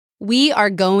We are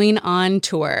going on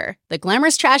tour. The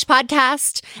Glamorous Trash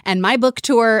podcast and my book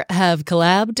tour have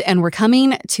collabed, and we're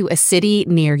coming to a city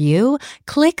near you.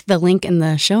 Click the link in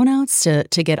the show notes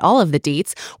to get all of the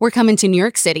deets. We're coming to New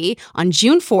York City on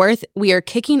June 4th. We are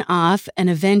kicking off an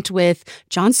event with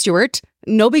Jon Stewart.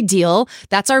 No big deal.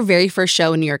 That's our very first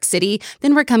show in New York City.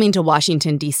 Then we're coming to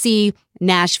Washington, D.C.,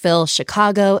 Nashville,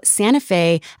 Chicago, Santa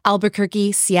Fe,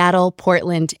 Albuquerque, Seattle,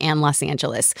 Portland, and Los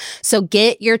Angeles. So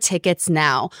get your tickets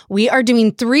now. We are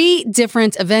doing 3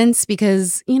 different events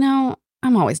because,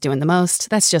 I'm always doing the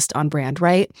most. That's just on brand,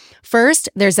 right? First,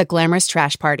 there's a Glamorous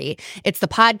Trash Party. It's the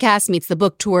podcast meets the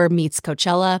book tour meets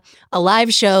Coachella, a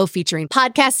live show featuring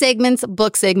podcast segments,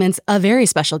 book segments, a very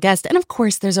special guest, and of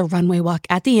course, there's a runway walk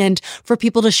at the end for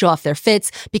people to show off their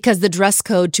fits because the dress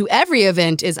code to every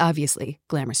event is obviously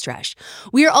Glamorous Trash.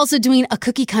 We are also doing a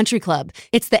cookie country club.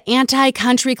 It's the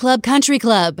anti-country club country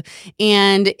club,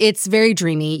 and it's very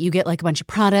dreamy. You get like a bunch of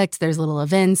products, there's little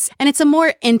events, and it's a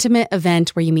more intimate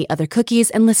event where you meet other cookies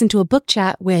and listen to a book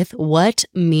chat with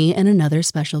me and another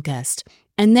special guest.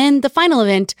 And then the final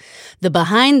event, the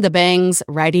Behind the Bangs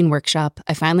writing workshop.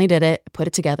 I finally did it,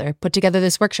 put together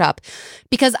this workshop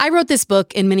because I wrote this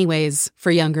book in many ways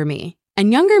for younger me.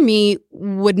 And younger me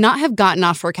would not have gotten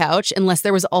off her couch unless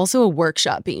there was also a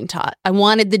workshop being taught. I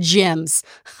wanted the gyms.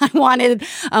 I wanted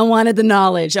the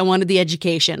knowledge. I wanted the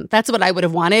education. That's what I would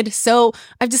have wanted. So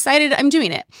I've decided I'm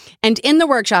doing it. And in the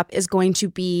workshop is going to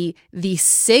be the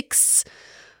 6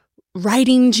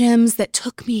 writing gems that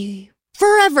took me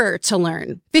forever to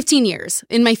learn. 15 years.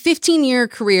 In my 15-year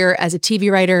career as a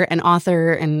TV writer and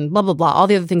author and blah, blah, blah, all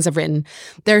the other things I've written,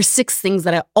 there are 6 things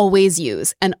that I always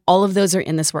use, and all of those are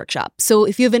in this workshop. So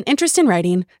if you have an interest in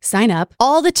writing, sign up.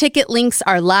 All the ticket links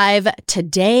are live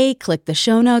today. Click the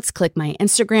show notes, click my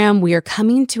Instagram. We are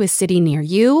coming to a city near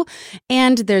you,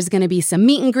 and there's going to be some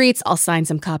meet and greets. I'll sign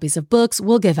some copies of books.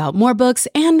 We'll give out more books,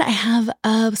 and I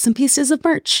have some pieces of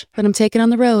merch that I'm taking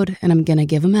on the road, and I'm going to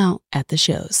give them out at the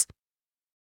shows.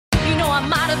 I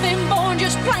might have been born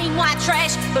just plain white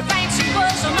trash, but fancy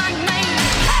was my name.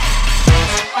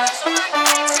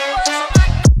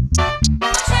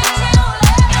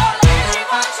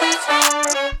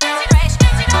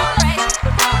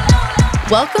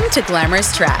 Welcome to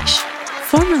Glamorous Trash,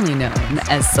 formerly known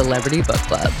as Celebrity Book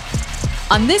Club.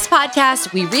 On this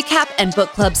podcast, we recap and book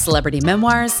club celebrity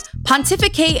memoirs,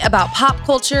 pontificate about pop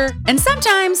culture, and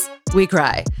sometimes we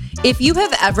cry. If you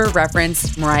have ever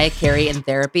referenced Mariah Carey in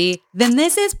therapy, then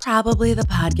this is probably the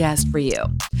podcast for you.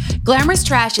 Glamorous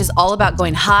Trash is all about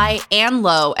going high and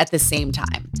low at the same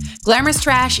time. Glamorous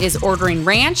Trash is ordering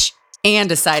ranch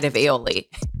and a side of aioli.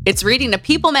 It's reading a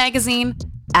People magazine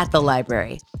at the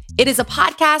library. It is a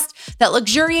podcast that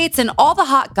luxuriates in all the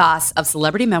hot goss of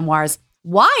celebrity memoirs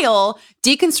while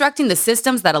deconstructing the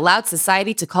systems that allowed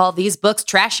society to call these books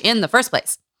trash in the first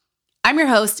place. I'm your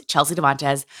host, Chelsea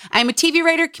Devantez. I'm a TV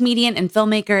writer, comedian, and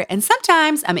filmmaker, and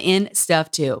sometimes I'm in stuff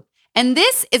too. And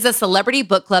this is a Celebrity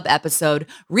Book Club episode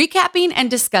recapping and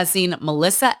discussing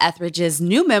Melissa Etheridge's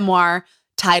new memoir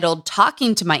titled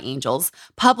Talking to My Angels,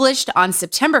 published on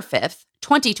September 5th,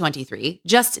 2023,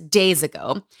 just days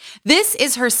ago. This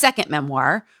is her second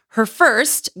memoir. Her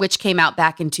first, which came out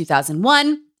back in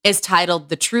 2001, is titled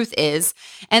The Truth Is.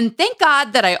 And thank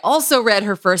God that I also read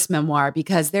her first memoir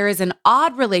because there is an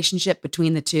odd relationship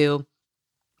between the two.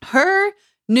 Her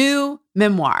new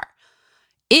memoir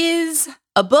is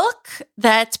a book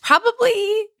that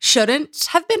probably shouldn't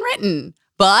have been written,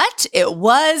 but it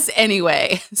was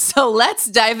anyway. So let's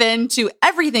dive into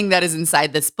everything that is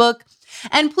inside this book.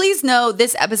 And please know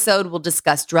this episode will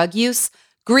discuss drug use,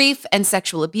 grief, and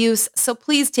sexual abuse. So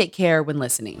please take care when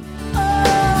listening.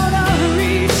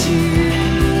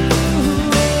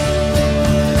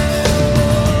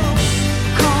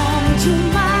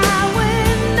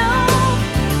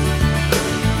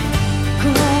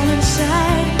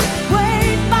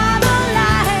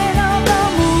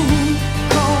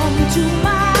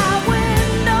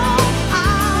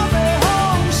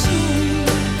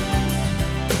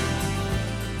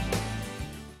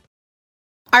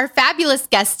 Our fabulous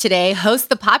guest today hosts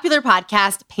the popular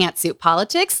podcast Pantsuit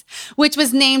Politics, which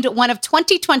was named one of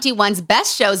 2021's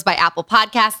best shows by Apple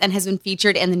Podcasts and has been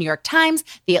featured in the New York Times,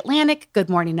 The Atlantic, Good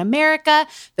Morning America,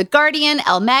 The Guardian,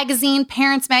 Elle Magazine,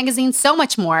 Parents Magazine, so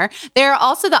much more. They are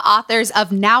also the authors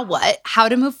of Now What? How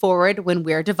to Move Forward When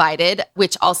We're Divided,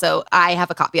 which also I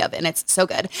have a copy of, and it's so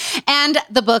good. And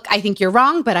the book, I Think You're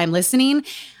Wrong, But I'm Listening.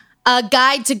 A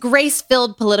guide to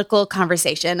grace-filled political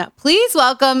conversation. Please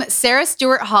welcome Sarah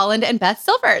Stewart Holland and Beth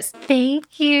Silvers.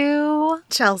 Thank you,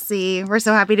 Chelsea. We're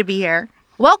so happy to be here.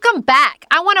 Welcome back.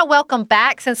 I want to welcome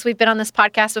back since we've been on this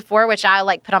podcast before, which I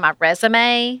put on my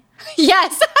resume.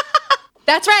 Yes.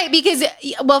 That's right. Because,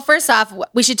 well, first off,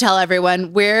 we should tell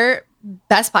everyone we're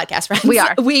best podcast friends. We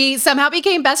are. We somehow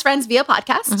became best friends via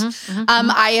podcast.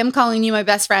 I am calling you my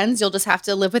best friends. You'll just have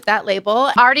to live with that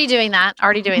label. Already doing that,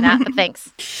 but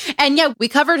thanks. And yeah, we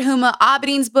covered Huma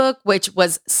Abedin's book, which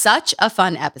was such a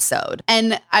fun episode.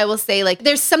 And I will say, like,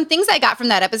 there's some things I got from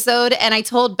that episode. And I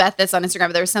told Beth this on Instagram,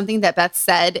 but there was something that Beth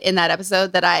said in that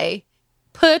episode that I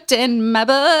put in my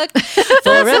book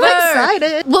forever. I'm so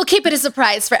excited. We'll keep it a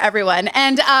surprise for everyone.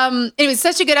 And it was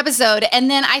such a good episode. And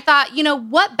then I thought, you know,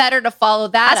 what better to follow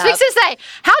that I was fixing to say,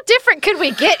 how different could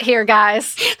we get here,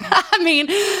 guys? I mean,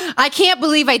 I can't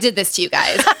believe I did this to you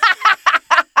guys.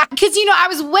 Because, you know, I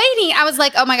was waiting. I was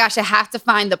like, oh my gosh, I have to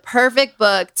find the perfect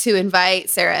book to invite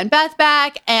Sarah and Beth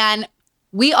back. And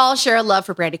we all share a love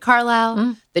for Brandi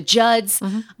Carlile, the Judds.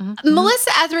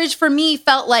 Melissa Etheridge, for me,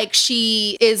 felt like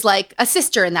she is like a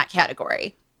sister in that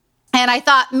category. And I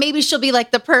thought maybe she'll be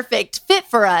like the perfect fit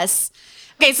for us.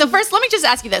 Okay, so first, let me just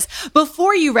ask you this.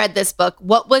 Before you read this book,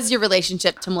 what was your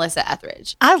relationship to Melissa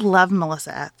Etheridge? I love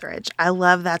Melissa Etheridge. I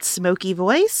love that smoky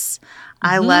voice.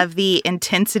 I love the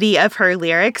intensity of her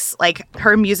lyrics. Like,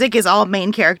 her music is all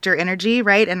main character energy,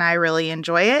 right? And I really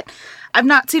enjoy it. I've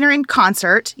not seen her in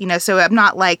concert, you know, so I'm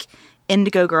not like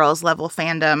Indigo Girls level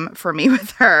fandom for me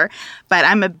with her, but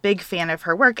I'm a big fan of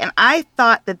her work. And I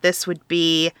thought that this would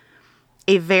be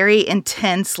a very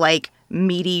intense, like,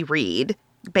 meaty read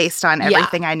based on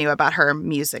everything I knew about her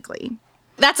musically.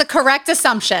 That's a correct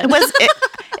assumption.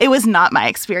 It was not my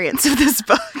experience with this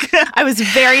book. I was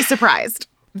very surprised.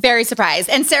 Very surprised.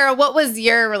 And Sarah, what was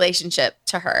your relationship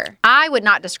to her? I would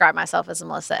not describe myself as a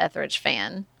Melissa Etheridge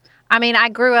fan. I mean, I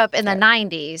grew up in the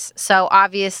 90s, so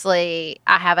obviously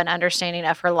I have an understanding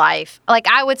of her life. Like,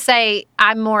 I would say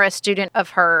I'm more a student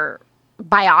of her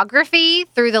biography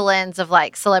through the lens of,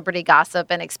 like, celebrity gossip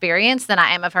and experience than I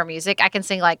am of her music. I can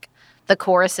sing, like, the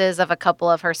choruses of a couple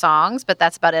of her songs, but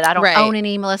that's about it. I don't own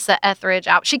any Melissa Etheridge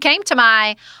out. She came to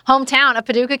my hometown of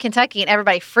Paducah, Kentucky, and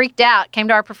everybody freaked out, came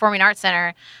to our Performing Arts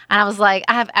Center, and I was like,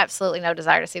 I have absolutely no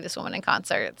desire to see this woman in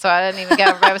concert. So I didn't even go.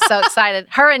 Everybody was so excited.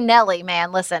 Her and Nelly,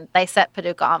 man, listen, they set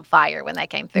Paducah on fire when they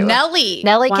came through. Nelly came.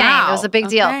 It was a big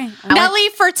deal. Nelly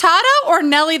Furtado or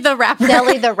Nelly the rapper?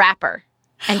 Nelly the rapper.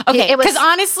 And okay, because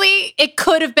honestly, it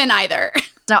could have been either.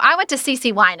 No, I went to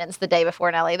CeCe Winans the day before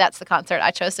Nelly. That's the concert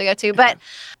I chose to go to. But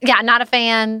yeah, not a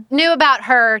fan. Knew about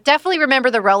her. Definitely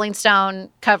remember the Rolling Stone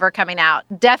cover coming out.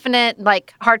 Definite,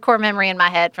 like, hardcore memory in my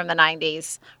head from the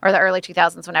 90s or the early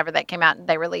 2000s, whenever that came out and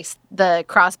they released the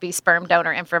Crosby sperm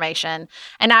donor information.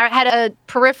 And I had a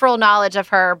peripheral knowledge of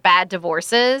her bad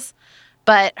divorces,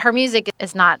 but her music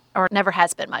is not or never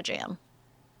has been my jam.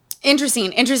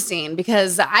 Interesting,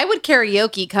 because I would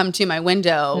karaoke Come to My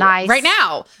Window right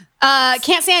now.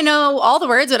 Can't say I know all the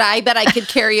words, but I bet I could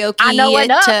karaoke I know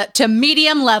it to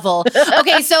medium level.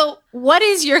 Okay, so what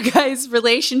is your guys'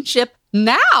 relationship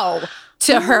now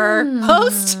to her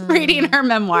post reading her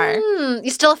memoir?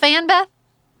 You still a fan, Beth?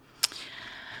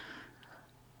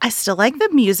 I still like the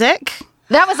music.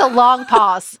 That was a long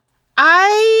pause.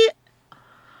 I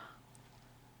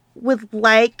would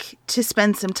like to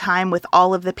spend some time with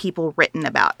all of the people written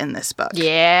about in this book.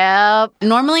 Yeah.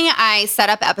 Normally I set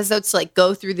up episodes to, like,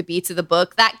 go through the beats of the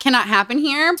book. That cannot happen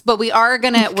here, but we're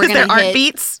gonna there aren't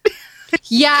beats.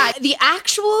 Yeah, the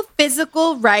actual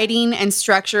physical writing and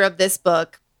structure of this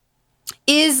book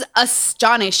is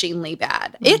astonishingly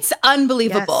bad. It's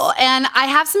unbelievable. Yes. And I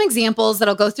have some examples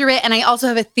that'll go through it, and I also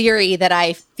have a theory that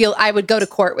I feel I would go to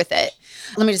court with it.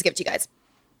 Let me just give it to you guys.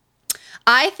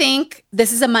 I think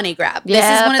this is a money grab. This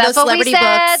is one of those celebrity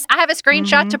books. I have a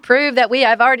screenshot to prove that we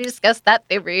have already discussed that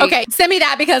theory. Okay, send me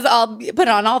that because I'll put it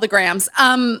on all the grams.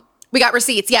 We got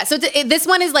receipts. Yeah, so this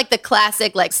one is like the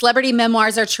classic, like, celebrity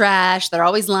memoirs are trash. They're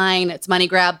always lying. It's money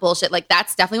grab bullshit. Like,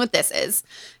 that's definitely what this is.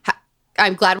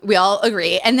 I'm glad we all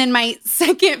agree. And then my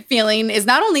second feeling is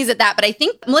not only is it that, but I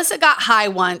think Melissa got high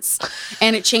once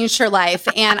and it changed her life.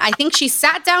 And I think she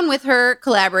sat down with her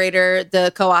collaborator,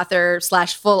 the co-author /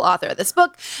 full author of this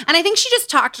book. And I think she just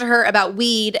talked to her about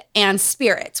weed and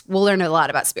spirit. We'll learn a lot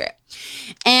about spirit.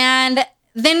 And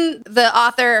then the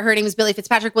author, her name is Billy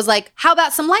Fitzpatrick, was like, how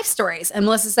about some life stories? And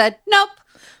Melissa said, nope.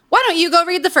 Why don't you go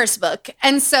read the first book?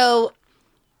 And so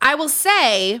I will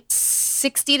say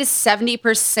 60 to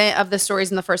 70% of the stories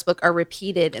in the first book are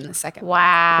repeated in the second.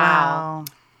 Wow.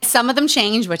 Some of them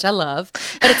change, which I love.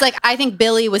 But it's like, I think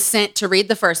Billy was sent to read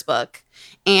the first book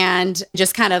and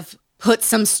just kind of put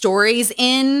some stories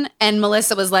in. And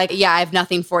Melissa was like, yeah, I have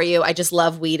nothing for you. I just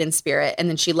love weed and spirit. And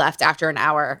then she left after an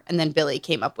hour. And then Billy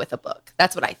came up with a book.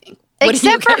 That's what I think.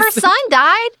 Except for her son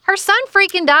died. Her son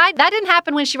freaking died. That didn't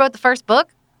happen when she wrote the first book.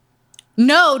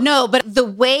 No, but the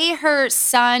way her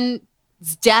son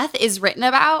death is written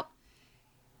about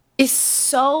is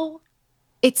so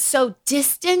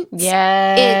distant.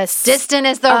 Yes. Distant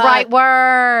is the right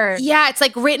word. Yeah, it's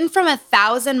like written from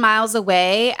 1,000 miles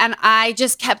away. And I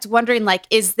just kept wondering, like,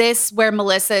 is this where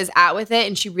Melissa is at with it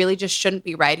and she really just shouldn't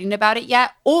be writing about it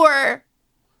yet? Or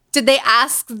did they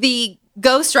ask the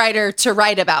ghostwriter to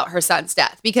write about her son's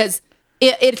death? Because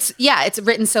it's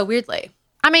written so weirdly.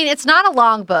 I mean, it's not a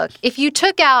long book. If you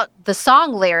took out the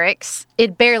song lyrics,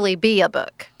 it'd barely be a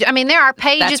book. I mean, there are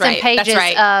pages and pages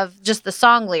of just the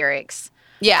song lyrics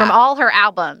from all her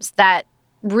albums that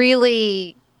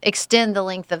really extend the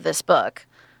length of this book.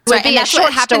 Right, and that's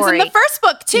what happens in the first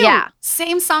book, too. Yeah.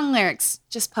 Same song lyrics,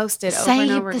 just posted over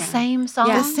and over again. The same songs?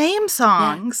 The same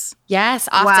songs? Yeah. Yes,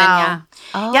 often, wow.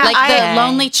 Oh. Yeah, like the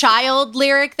Lonely Child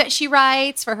lyric that she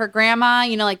writes for her grandma,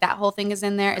 like that whole thing is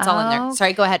in there. It's all in there.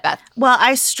 Sorry, go ahead, Beth. Well,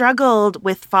 I struggled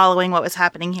with following what was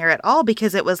happening here at all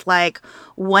because it was like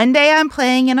one day I'm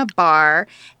playing in a bar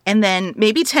and then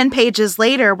maybe 10 pages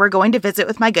later, we're going to visit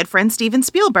with my good friend Steven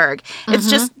Spielberg. It's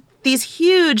just these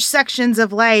huge sections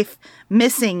of life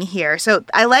missing here. So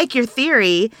I like your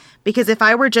theory because if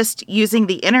I were just using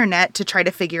the internet to try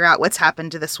to figure out what's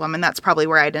happened to this woman, that's probably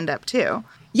where I'd end up too.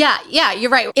 Yeah,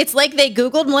 you're right. It's like they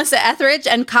Googled Melissa Etheridge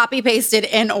and copy-pasted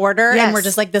in order, and we're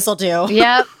just like, this'll do.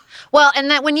 Yep. Well,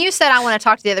 and that when you said I want to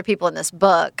talk to the other people in this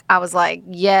book, I was like,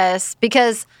 yes,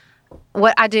 because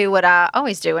what I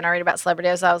always do when I read about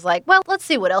celebrities, I was like, well, let's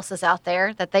see what else is out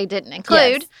there that they didn't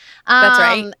include. Yes, that's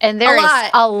right. And there is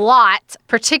a lot,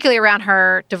 particularly around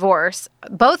her divorce.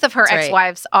 Both of her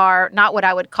ex-wives are not what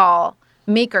I would call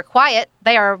meek or quiet.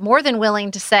 They are more than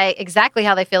willing to say exactly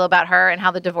how they feel about her and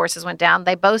how the divorces went down.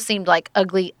 They both seemed like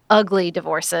ugly, ugly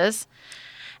divorces.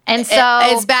 And so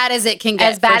as bad as it can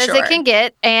get. As bad as it can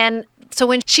get. And so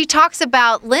when she talks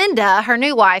about Linda, her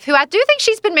new wife, who I do think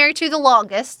she's been married to the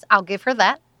longest, I'll give her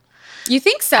that. You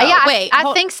think so? Yeah, Wait,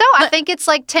 I think so. I think it's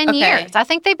like 10 years. I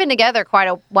think they've been together quite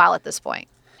a while at this point.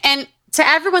 And to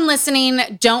everyone listening,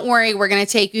 don't worry. We're going to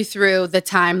take you through the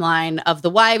timeline of the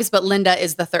wives, but Linda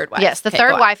is the third wife. Yes, the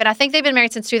third wife. And I think they've been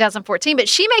married since 2014, but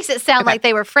she makes it sound like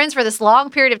they were friends for this long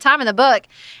period of time in the book.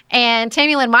 And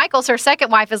Tammy Lynn Michaels, her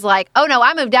second wife, is like, oh, no,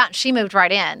 I moved out and she moved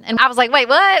right in. And I was like, wait,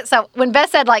 what? So when Beth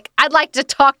said, like, I'd like to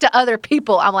talk to other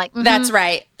people, I'm like, That's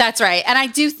right. That's right. And I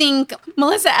do think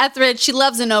Melissa Etheridge, she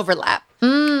loves an overlap.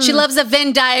 She loves a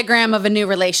Venn diagram of a new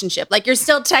relationship. Like you're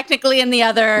still technically in the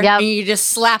other, and you just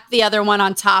slap the other one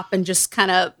on top and just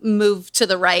kind of move to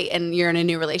the right and you're in a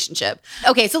new relationship.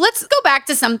 Okay, so let's go back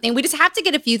to something. We just have to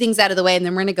get a few things out of the way and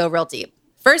then we're going to go real deep.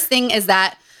 First thing is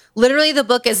that literally the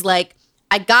book is like,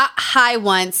 I got high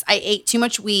once. I ate too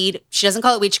much weed. She doesn't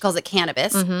call it weed. She calls it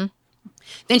cannabis.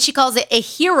 Then she calls it a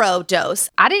hero dose.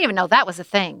 I didn't even know that was a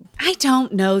thing. I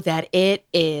don't know that it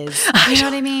is. You know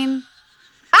what I mean?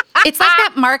 It's like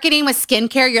that marketing with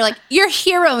skincare. You're like, your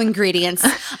hero ingredients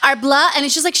are blah. And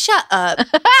it's just like, shut up.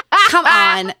 Come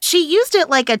on. She used it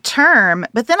like a term,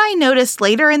 but then I noticed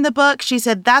later in the book, she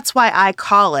said, that's why I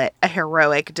call it a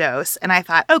heroic dose. And I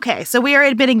thought, okay, so we are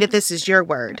admitting that this is your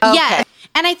word. Okay. Yeah.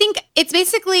 And I think it's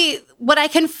basically what I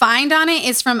can find on it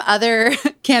is from other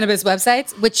cannabis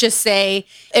websites, which just say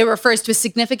it refers to a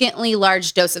significantly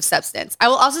large dose of substance. I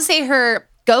will also say her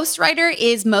ghostwriter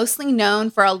is mostly known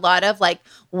for a lot of like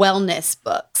wellness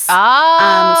books.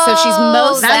 So she's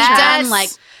mostly done like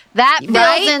that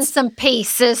fills in some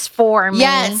pieces for me.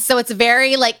 Yes, so it's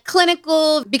very like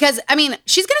clinical because I mean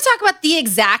she's going to talk about the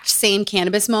exact same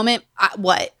cannabis moment.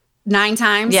 9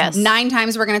 times? Yes. 9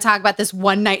 times we're going to talk about this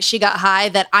one night she got high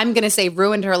that I'm going to say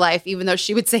ruined her life, even though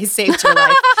she would say saved her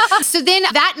life. So then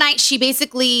that night she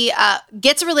basically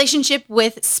gets a relationship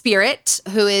with Spirit,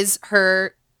 who is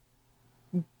her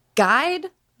guide?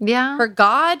 Yeah. Her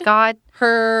God?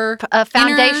 Her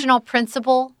foundational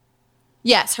principle?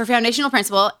 Yes, her foundational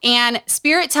principle. And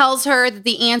Spirit tells her that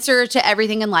the answer to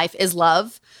everything in life is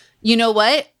love. You know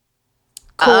what?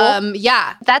 Cool.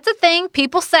 Yeah. That's a thing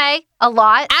people say a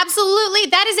lot. Absolutely.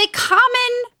 That is a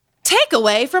common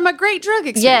takeaway from a great drug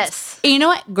experience. Yes. You know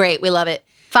what? Great. We love it.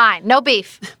 Fine. No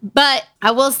beef. But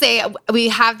I will say we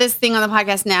have this thing on the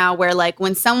podcast now where like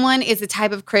when someone is a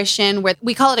type of Christian, where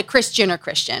we call it a Christian or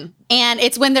Christian. And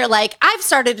it's when they're like, I've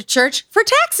started a church for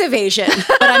tax evasion,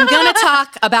 but I'm going to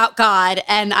talk about God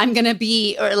and I'm going to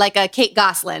be or like a Kate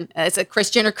Gosselin. It's a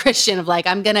Christian or Christian of like,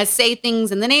 I'm going to say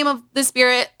things in the name of the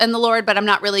Spirit and the Lord, but I'm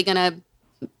not really going to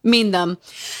mean them.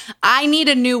 I need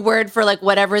a new word for like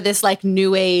whatever this like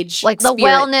new age. Like the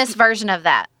wellness version of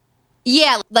that.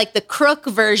 Yeah, like the crook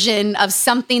version of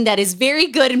something that is very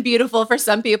good and beautiful for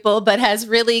some people, but has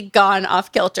really gone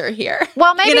off kilter here.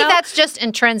 Well, maybe that's just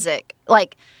intrinsic.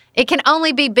 Like, It can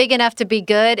only be big enough to be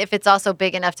good if it's also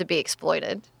big enough to be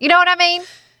exploited. You know what I mean?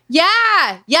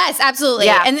 Yeah. Yes, absolutely.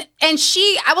 Yeah. And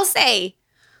she, I will say,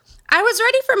 I was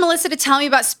ready for Melissa to tell me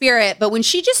about Spirit, but when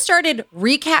she just started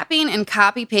recapping and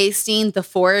copy pasting the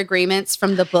 4 agreements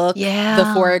from the book,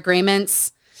 The 4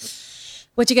 Agreements,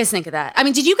 what do you guys think of that? I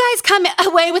mean, did you guys come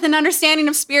away with an understanding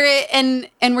of Spirit and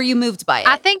were you moved by it?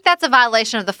 I think that's a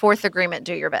violation of the 4th agreement,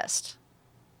 do your best.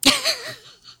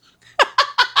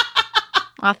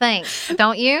 I think.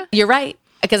 Don't you? You're right,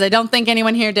 because I don't think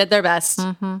anyone here did their best.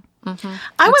 Mm-hmm.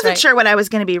 I wasn't sure what I was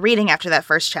going to be reading after that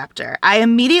first chapter. I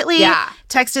immediately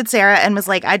texted Sarah and was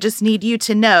like, I just need you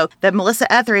to know that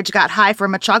Melissa Etheridge got high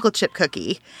from a chocolate chip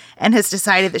cookie and has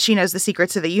decided that she knows the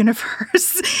secrets of the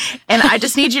universe. And I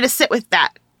just need you to sit with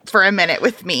that for a minute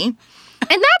with me. And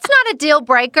that's not a deal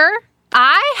breaker.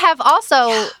 I have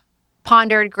also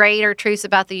pondered greater truths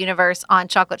about the universe on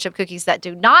chocolate chip cookies that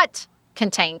do not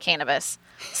contain cannabis.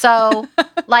 So,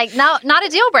 like, no, not a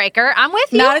deal breaker. I'm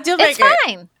with you. Not a deal breaker. It's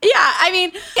fine. Yeah, I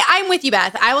mean, I'm with you,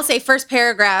 Beth. I will say first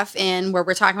paragraph in where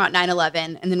we're talking about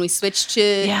 9/11, and then we switch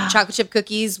to chocolate chip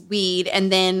cookies, weed,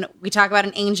 and then we talk about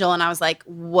an angel, and I was like,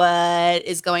 what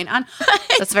is going on?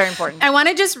 That's very important. I want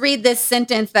to just read this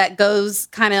sentence that goes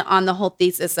kind of on the whole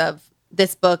thesis of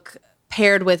this book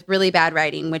paired with really bad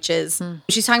writing, which is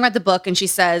she's talking about the book, and she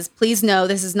says, please know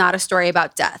this is not a story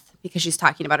about death, because she's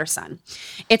talking about her son.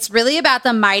 It's really about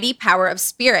the mighty power of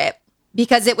Spirit,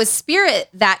 because it was Spirit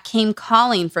that came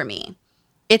calling for me.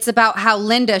 It's about how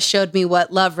Linda showed me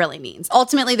what love really means.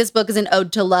 Ultimately, this book is an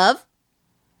ode to love.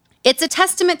 It's a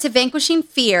testament to vanquishing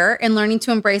fear and learning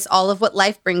to embrace all of what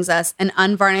life brings us, an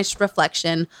unvarnished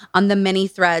reflection on the many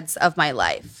threads of my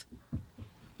life,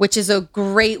 which is a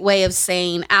great way of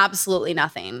saying absolutely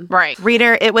nothing. Right.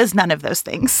 Reader, it was none of those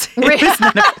things. It was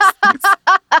none of those things.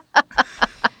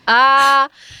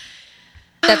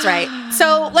 That's right.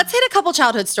 So let's hit a couple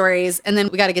childhood stories, and then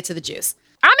we got to get to the juice.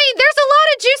 I mean, there's a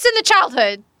lot of juice in the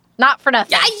childhood. Not for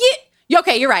nothing.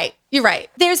 Okay, you're right. You're right.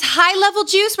 There's high-level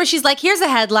juice where she's like, here's a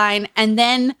headline, and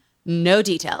then no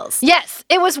details. Yes,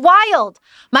 it was wild.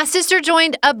 My sister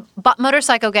joined a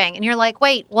motorcycle gang, and you're like,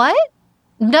 wait, what?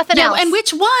 Nothing else. And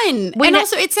which one? And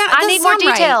also, I need more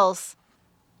details.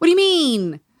 Right. What do you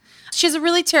mean? She has a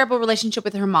really terrible relationship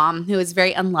with her mom, who is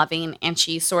very unloving, and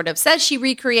she sort of says she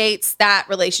recreates that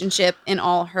relationship in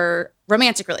all her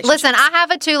romantic relationships. Listen, I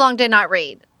have a too long did not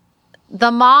read.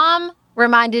 The mom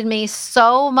reminded me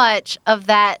so much of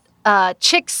that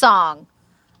Chick song,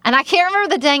 and I can't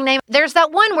remember the dang name. There's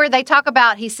that one where they talk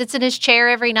about he sits in his chair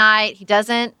every night. He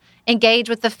doesn't engage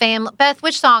with the family. Beth,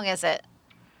 which song is it?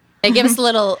 They give us a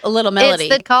little melody.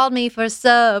 It's that called me for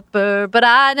supper, but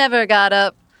I never got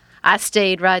up. I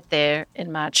stayed right there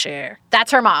in my chair.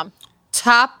 That's her mom.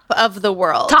 Top of the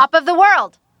world. Top of the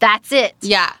world. That's it.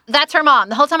 Yeah. That's her mom.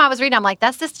 The whole time I was reading, I'm like,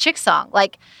 that's this Chick song.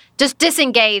 Like, just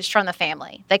disengaged from the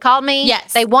family. They called me.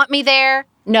 Yes. They want me there.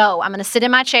 No, I'm going to sit in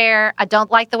my chair. I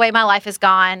don't like the way my life is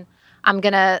gone. I'm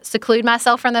going to seclude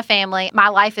myself from the family. My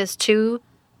life is too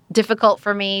difficult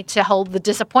for me to hold the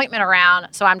disappointment around,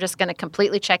 so I'm just going to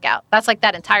completely check out. That's like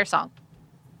that entire song.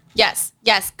 Yes,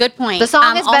 good point. The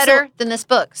song is better than this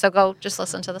book, so go just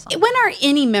listen to the song. When are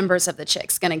any members of the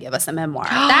Chicks going to give us a memoir?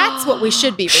 That's what we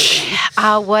should be reading.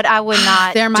 What I would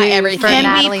not They're my do everything. for Can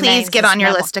Natalie we please Maines get on your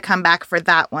memoir. list to come back for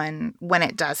that one when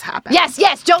it does happen?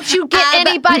 Yes. Don't you get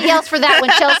anybody else for that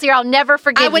one, Chelsea, or I'll never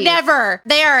forgive you. I would never.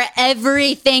 They are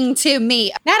everything to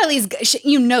me. Natalie's,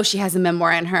 she has a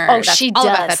memoir in her. Oh, That's she all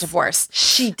does. about that divorce.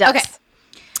 She does. Okay.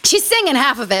 She's singing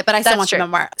half of it, but I still That's want true. the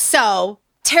memoir. So,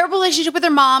 terrible relationship with her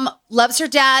mom, loves her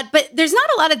dad, but there's not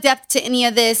a lot of depth to any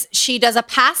of this. She does a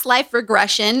past life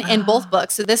regression in both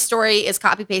books. So this story is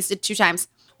copy-pasted 2 times,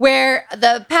 where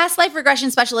the past life regression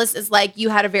specialist is like, you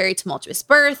had a very tumultuous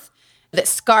birth that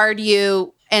scarred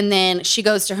you. And then she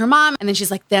goes to her mom, and then she's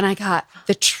like, then I got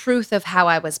the truth of how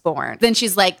I was born. Then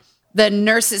she's like, the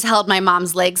nurses held my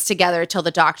mom's legs together till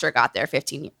the doctor got there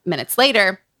 15 minutes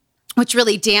later, which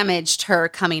really damaged her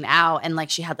coming out. And like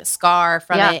she had the scar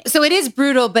from it. So it is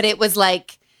brutal, but it was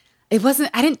like, I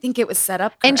didn't think it was set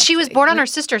up correctly. And she was born on her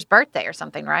sister's birthday or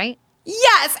something, right?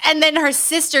 Yes. And then her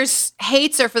sister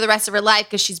hates her for the rest of her life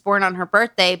because she's born on her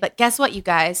birthday. But guess what, you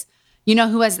guys? You know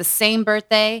who has the same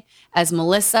birthday as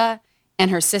Melissa and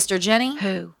her sister Jenny?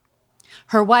 Who?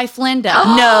 Her wife, Linda.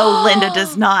 No, Linda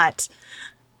does not.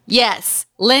 Yes.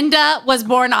 Linda was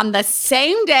born on the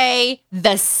same day,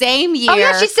 the same year. Oh,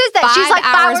 yeah, she says that. She's like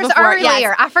 5 hours before. earlier.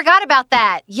 Yes. I forgot about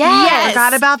that. I Yes.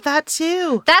 forgot about that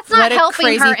too. That's What not a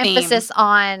helping her crazy theme. emphasis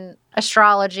on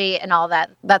astrology and all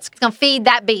that. That's going to feed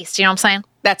that beast. You know what I'm saying?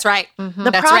 That's right. Mm-hmm.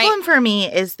 The That's problem right. for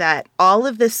me is that all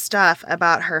of this stuff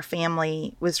about her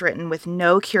family was written with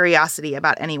no curiosity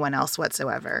about anyone else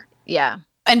whatsoever. Yeah.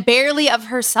 And barely of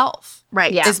herself.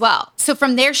 Right. Yeah. As well. So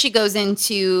from there, she goes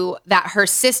into that her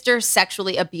sister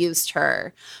sexually abused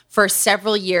her for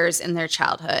several years in their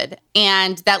childhood.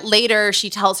 And that later she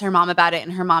tells her mom about it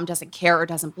and her mom doesn't care or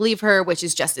doesn't believe her, which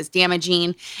is just as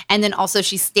damaging. And then also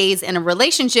she stays in a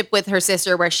relationship with her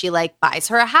sister where she like buys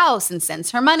her a house and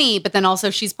sends her money. But then also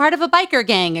she's part of a biker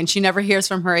gang and she never hears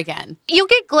from her again. You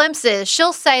get glimpses.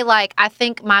 She'll say, like, I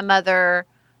think my mother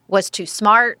was too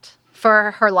smart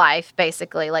for her life,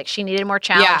 basically. Like, she needed more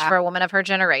challenge for a woman of her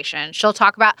generation. She'll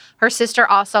talk about her sister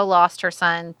also lost her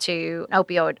son to an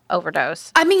opioid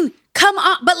overdose. I mean, come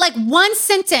on. But like one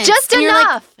sentence. Just and you're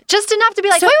enough. Just enough to be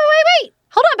like, So- wait.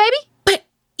 Hold on, baby. But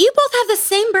you both have the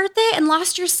same birthday and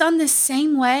lost your son the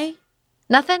same way?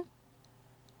 Nothing?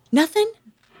 Nothing?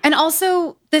 And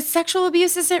also, the sexual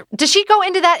abuse isn't Does she go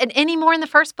into that any more in the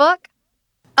first book?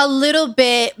 a little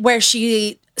bit where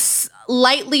she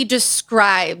lightly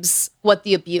describes what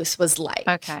the abuse was like.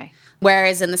 Okay.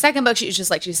 Whereas in the second book, she's just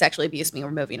like, she sexually abused me.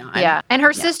 We're moving on. Yeah. And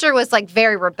her sister was like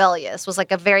very rebellious, was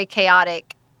like a very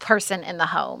chaotic person in the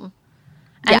home.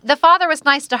 And the father was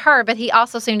nice to her, but he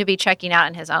also seemed to be checking out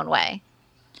in his own way.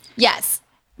 Yes.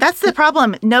 That's the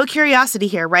problem. No curiosity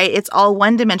here, right? It's all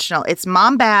one-dimensional. It's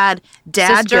mom bad,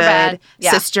 dad Sister good, bad.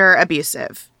 Yeah. sister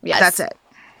abusive. Yes. That's it.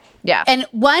 Yeah. And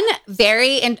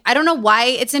and I don't know why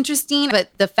it's interesting,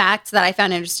 but the fact that I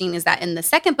found interesting is that in the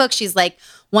second book, she's like,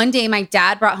 one day my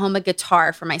dad brought home a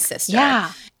guitar for my sister.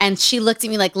 Yeah. And she looked at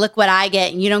me like, look what I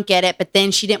get and you don't get it. But then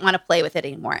she didn't want to play with it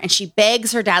anymore. And she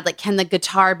begs her dad, like, can the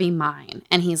guitar be mine?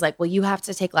 And he's like, well, you have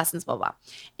to take lessons, blah, blah.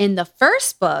 In the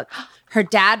first book, her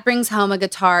dad brings home a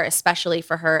guitar especially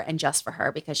for her and just for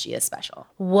her because she is special.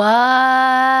 What?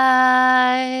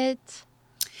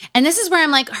 And this is where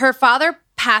I'm like, her father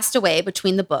passed away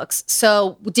between the books.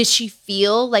 So did she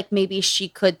feel like maybe she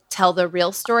could tell the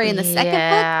real story in the second book?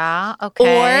 Yeah,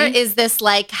 okay. Or is this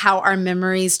like how our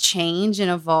memories change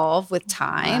and evolve with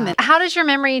time? And How does your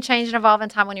memory change and evolve in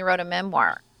time when you wrote a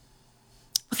memoir?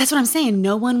 that's what I'm saying.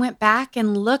 No one went back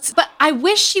and looked. But I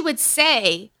wish she would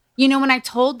say, you know, when I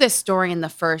told this story in the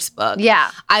first book,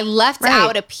 I left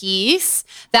out a piece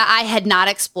that I had not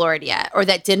explored yet or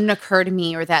that didn't occur to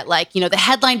me or that like, you know, the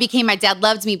headline became My Dad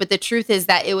Loved Me, but the truth is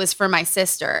that it was for my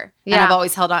sister. And I've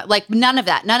always held on. Like none of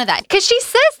that. Because she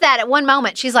says that at one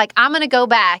moment. She's like, I'm going to go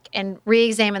back and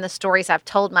re-examine the stories I've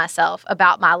told myself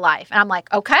about my life. And I'm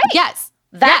like, okay. Yes.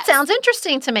 That sounds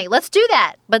interesting to me. Let's do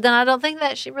that. But then I don't think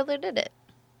that she really did it.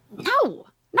 No.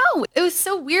 It was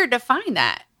so weird to find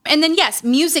that. And then, yes,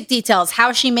 music details,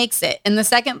 how she makes it. In the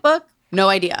second book, no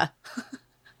idea.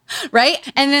 Right?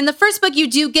 And in the first book,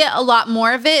 you do get a lot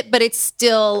more of it, but it's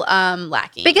still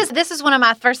lacking. Because this is one of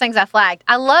my first things I flagged.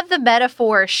 I love the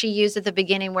metaphor she used at the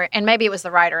beginning where, and maybe it was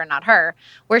the writer and not her,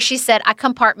 where she said, I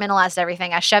compartmentalized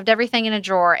everything. I shoved everything in a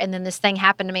drawer and then this thing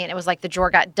happened to me and it was like the drawer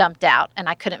got dumped out and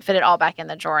I couldn't fit it all back in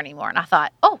the drawer anymore. And I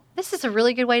thought, oh, this is a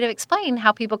really good way to explain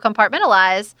how people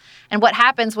compartmentalize and what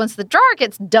happens once the drawer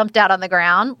gets dumped out on the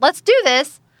ground. Let's do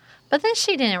this. But then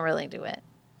she didn't really do it.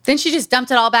 Then she just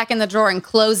dumped it all back in the drawer and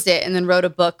closed it and then wrote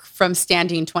a book from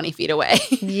standing 20 feet away.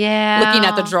 Yeah. Looking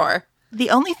at the drawer.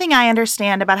 The only thing I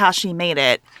understand about how she made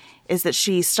it is that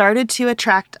she started to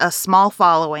attract a small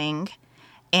following,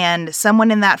 and someone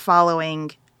in that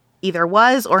following either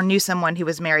was or knew someone who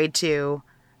was married to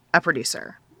a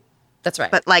producer. That's right.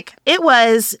 But like it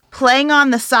was playing on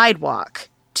the sidewalk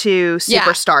to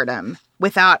superstardom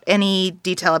without any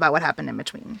detail about what happened in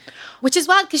between. Which is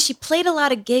wild because she played a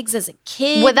lot of gigs as a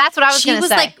kid. Well, that's what I was going to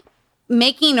say. She was like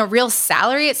making a real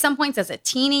salary at some points as a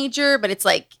teenager, but it's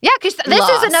like yeah, because this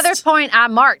is another point I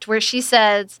marked where she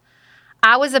says,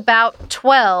 I was about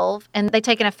 12 and they'd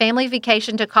taken a family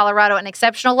vacation to Colorado, an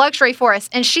exceptional luxury for us.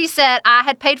 And she said, I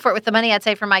had paid for it with the money I'd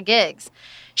saved for my gigs.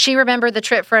 She remembered the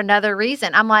trip for another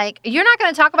reason. I'm like, you're not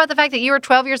going to talk about the fact that you were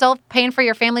 12 years old paying for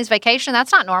your family's vacation?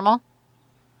 That's not normal.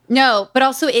 No, but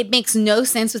also it makes no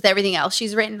sense with everything else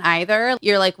she's written either.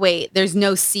 You're like, wait, there's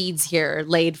no seeds here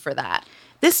laid for that.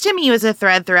 This to me was a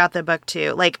thread throughout the book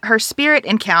too. Like her spirit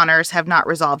encounters have not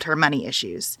resolved her money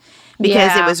issues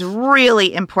because it was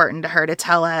really important to her to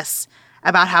tell us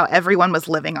about how everyone was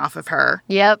living off of her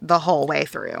the whole way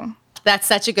through. That's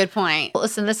such a good point.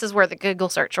 Listen, this is where the Google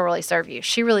search will really serve you.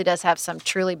 She really does have some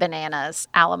truly bananas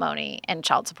alimony and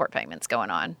child support payments going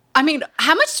on. I mean,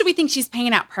 how much do we think she's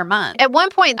paying out per month? At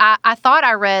one point, I thought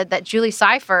I read that Julie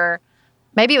Cypher,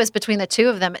 maybe it was between the two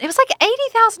of them, it was like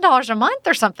 $80,000 a month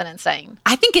or something insane.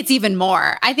 I think it's even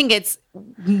more. I think it's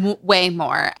way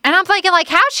more. And I'm thinking, like,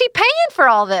 how's she paying for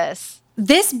all this?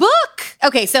 This book.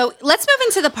 Okay, so let's move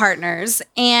into the partners.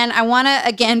 And I want to,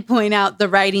 again, point out the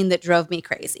writing that drove me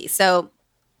crazy. So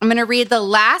I'm going to read the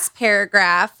last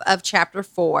paragraph of chapter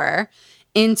 4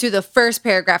 into the first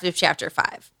paragraph of chapter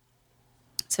 5.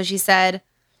 So she said,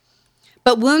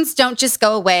 but wounds don't just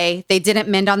go away. They didn't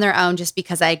mend on their own just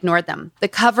because I ignored them. The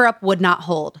cover-up would not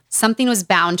hold. Something was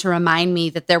bound to remind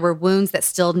me that there were wounds that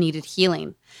still needed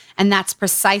healing. And that's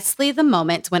precisely the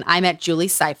moment when I met Julie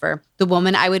Cypher, the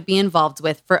woman I would be involved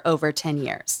with for over 10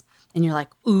 years. And you're like,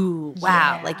 ooh,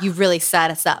 wow, Yeah. like you've really set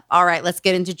us up. All right, let's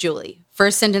get into Julie.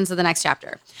 First sentence of the next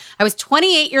chapter. I was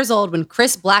 28 years old when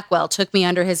Chris Blackwell took me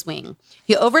under his wing.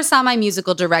 He oversaw my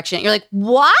musical direction. You're like,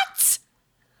 what?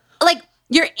 Like,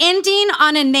 you're ending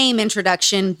on a name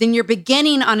introduction, then you're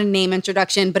beginning on a name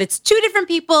introduction, but it's two different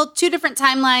people, two different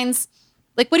timelines.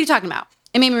 Like, what are you talking about?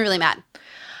 It made me really mad.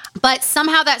 But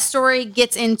somehow that story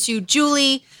gets into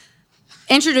Julie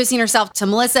introducing herself to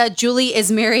Melissa. Julie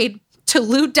is married to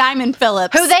Lou Diamond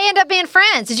Phillips. Who they end up being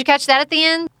friends. Did you catch that at the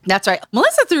end? That's right.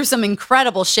 Melissa threw some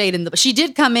incredible shade in she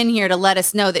did come in here to let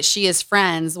us know that she is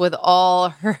friends with all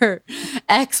her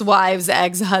ex-wives'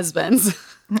 ex-husbands.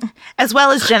 As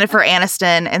well as Jennifer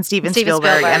Aniston and Steven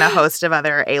Spielberg and a host of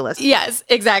other A-list. Yes,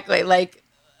 exactly. Like,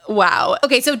 wow.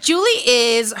 Okay, so Julie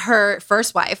is her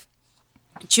first wife.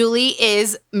 Julie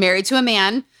is married to a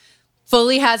man,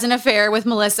 fully has an affair with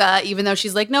Melissa, even though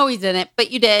she's like, no, he didn't,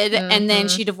 but you did. Mm-hmm. And then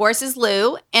she divorces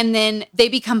Lou, and then they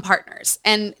become partners.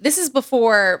 And this is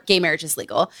before gay marriage is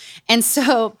legal. And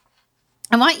so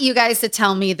I want you guys to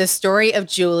tell me the story of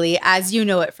Julie as you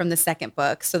know it from the second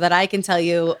book so that I can tell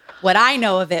you what I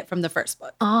know of it from the first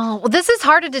book. Oh, well, this is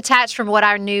hard to detach from what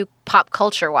I knew pop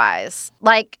culture-wise.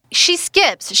 Like, she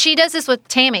skips. She does this with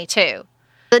Tammy, too.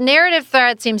 The narrative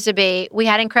thread seems to be, we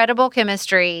had incredible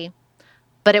chemistry,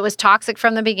 but it was toxic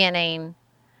from the beginning.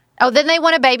 Oh, then they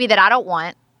want a baby that I don't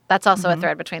want. That's also a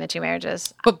thread between the two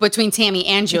marriages. But between Tammy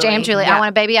and Julie. Yeah. I want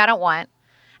a baby I don't want.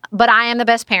 But I am the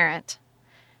best parent.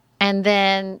 And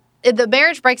then the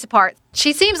marriage breaks apart.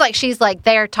 She seems like she's like,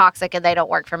 they're toxic and they don't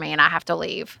work for me and I have to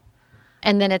leave.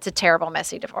 And then it's a terrible,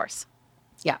 messy divorce.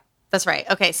 Yeah, that's right.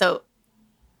 Okay, so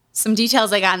some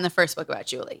details I got in the first book about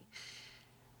Julie.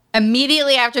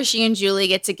 Immediately after she and Julie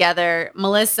get together,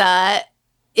 Melissa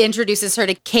introduces her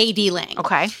to K.D. Lang.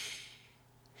 Okay.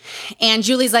 And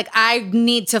Julie's like, I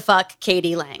need to fuck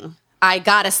K.D. Lang. I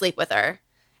gotta sleep with her.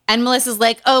 And Melissa's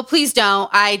like, oh, please don't.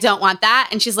 I don't want that.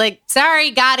 And she's like,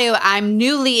 sorry, got to. I'm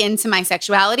newly into my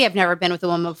sexuality. I've never been with a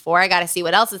woman before. I got to see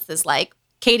what else this is like.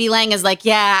 K.D. Lang is like,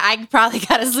 yeah, I probably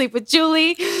got to sleep with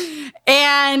Julie.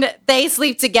 And they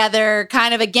sleep together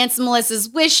kind of against Melissa's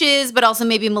wishes, but also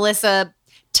maybe Melissa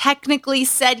technically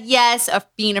said yes, of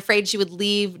being afraid she would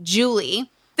leave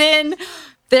Julie. Then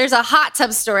there's a hot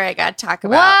tub story I got to talk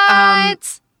about.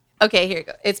 What? Okay, here you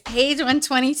go. It's page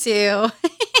 122.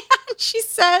 She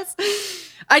says,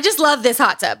 I just love this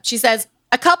hot tub. She says,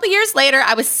 a couple years later,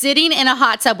 I was sitting in a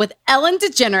hot tub with Ellen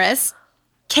DeGeneres,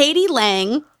 K.D.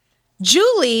 Lang,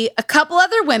 Julie, a couple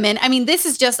other women. I mean, this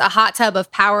is just a hot tub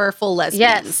of powerful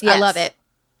lesbians. Yes. I love it.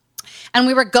 And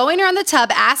we were going around the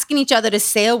tub asking each other to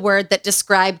say a word that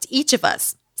described each of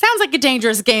us. Sounds like a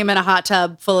dangerous game in a hot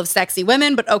tub full of sexy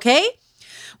women, but okay.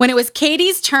 When it was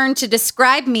Katie's turn to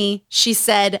describe me, she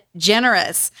said,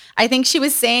 generous. I think she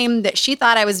was saying that she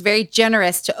thought I was very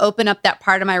generous to open up that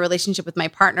part of my relationship with my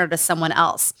partner to someone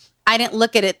else. I didn't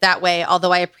look at it that way,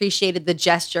 although I appreciated the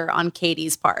gesture on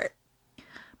Katie's part.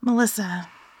 Melissa.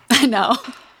 I know.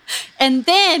 And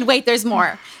then, wait, there's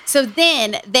more. So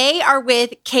then they are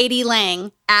with K.D.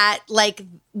 Lang at like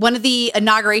one of the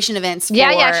inauguration events for she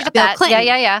did Bill that.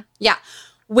 Clinton. Yeah.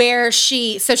 Where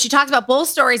she talks about both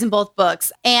stories in both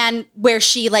books and where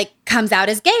she like comes out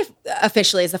as gay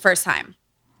officially as the first time.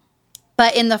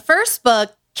 But in the first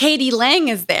book, K.D. Lang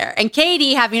is there. And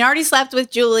Katie, having already slept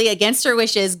with Julie against her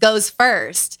wishes, goes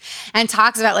first and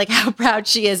talks about like how proud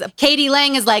she is. K.D.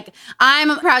 Lang is like,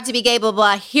 I'm proud to be gay, blah,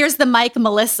 blah. Here's the mic,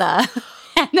 Melissa.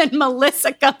 And then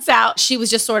Melissa comes out. She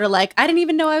was just sort of like, I didn't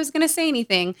even know I was going to say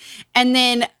anything. And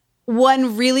then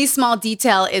one really small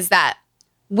detail is that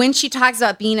when she talks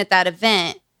about being at that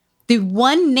event, the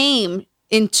one name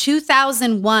in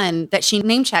 2001 that she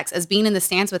name checks as being in the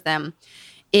stands with them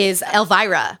is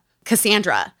Elvira,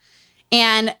 Cassandra.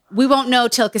 And we won't know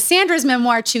till Cassandra's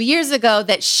memoir 2 years ago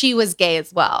that she was gay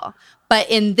as well. But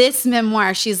in this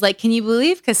memoir, she's like, can you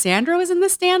believe Cassandra was in the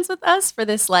stands with us for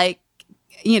this, like,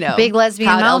 you know, big lesbian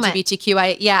moment.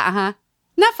 LGBTQI. Yeah, uh-huh.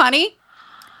 Isn't that funny?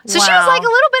 So she was like a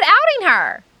little bit outing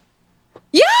her.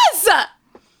 Yes!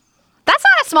 That's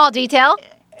not a small detail.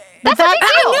 That's a big deal.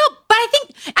 I know, but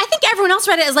I think everyone else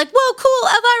read it as like, whoa, cool,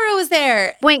 Elvira was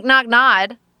there. Wink, knock,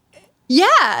 nod.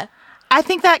 Yeah. I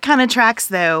think that kind of tracks,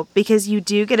 though, because you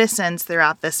do get a sense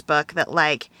throughout this book that,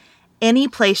 like, any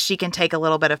place she can take a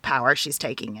little bit of power, she's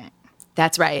taking it.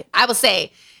 That's right. I will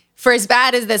say, for as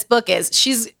bad as this book is,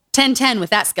 she's 10/10 with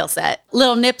that skill set.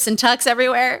 Little nips and tucks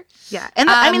everywhere. Yeah. And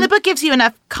I mean, the book gives you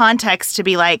enough context to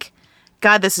be like,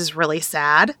 God, this is really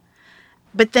sad.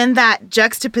 But then that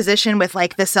juxtaposition with,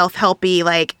 like, the self-helpy,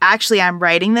 like, actually, I'm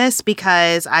writing this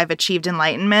because I've achieved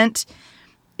enlightenment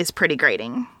is pretty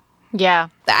grating. Yeah.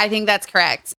 I think that's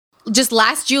correct. Just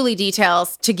last Julie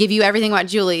details to give you everything about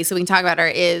Julie so we can talk about her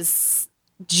is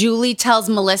Julie tells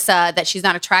Melissa that she's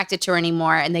not attracted to her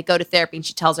anymore, and they go to therapy, and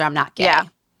she tells her, I'm not gay. Yeah.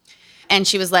 And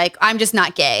she was like, I'm just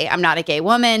not gay. I'm not a gay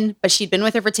woman. But she'd been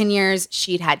with her for 10 years.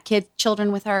 She'd had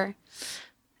children with her.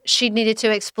 She needed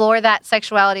to explore that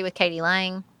sexuality with Katie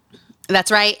Lang. That's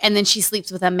right. And then she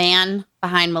sleeps with a man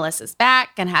behind Melissa's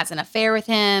back and has an affair with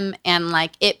him. And,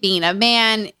 like, it being a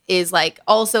man is, like,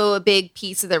 also a big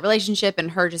piece of their relationship.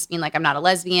 And her just being like, I'm not a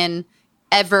lesbian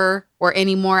ever or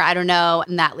anymore. I don't know.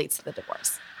 And that leads to the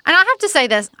divorce. And I have to say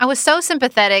this. I was so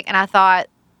sympathetic, and I thought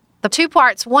the two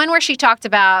parts, one where she talked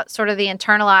about sort of the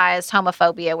internalized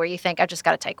homophobia where you think, I just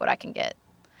got to take what I can get.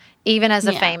 Even as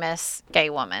a famous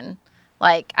gay woman.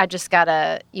 Like, I just got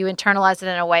to, you internalize it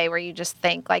in a way where you just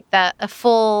think, like, that a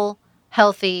full,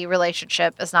 healthy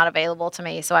relationship is not available to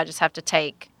me, so I just have to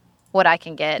take what I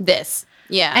can get.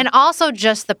 Yeah. And also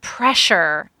just the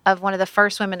pressure of one of the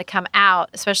first women to come out,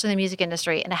 especially in the music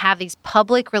industry, and to have these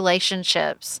public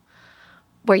relationships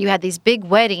where you had these big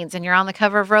weddings and you're on the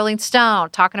cover of Rolling Stone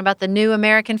talking about the new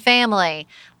American family.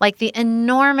 Like, the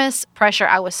enormous pressure.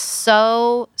 I was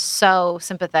so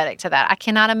sympathetic to that. I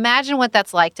cannot imagine what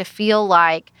that's like to feel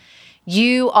like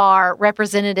you are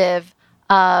representative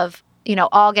of, you know,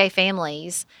 all gay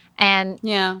families. And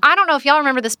I don't know if y'all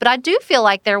remember this, but I do feel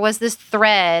like there was this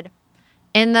thread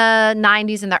in the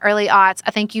 90s and the early aughts.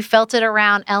 I think you felt it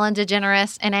around Ellen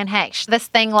DeGeneres and Anne Heche. This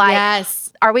thing like,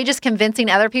 are we just convincing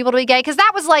other people to be gay? Because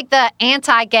that was like the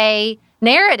anti-gay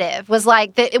narrative, was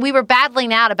like that we were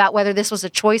battling out about whether this was a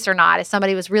choice or not, if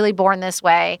somebody was really born this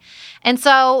way. And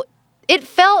so it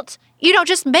felt, you know,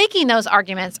 just making those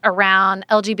arguments around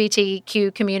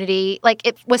LGBTQ community, like,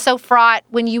 it was so fraught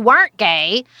when you weren't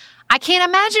gay. I can't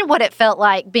imagine what it felt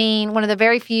like being one of the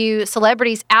very few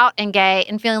celebrities out and gay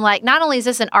and feeling like, not only is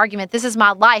this an argument, this is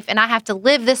my life, and I have to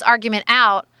live this argument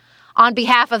out on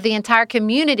behalf of the entire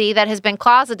community that has been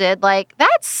closeted. Like,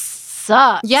 that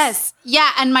sucks. Yes.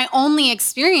 Yeah. And my only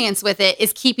experience with it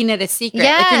is keeping it a secret.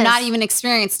 Like, you're not even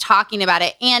experienced talking about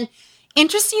it. And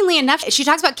interestingly enough, she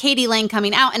talks about Katie Lang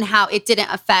coming out and how it didn't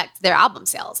affect their album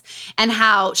sales, and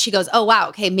how she goes, oh, wow,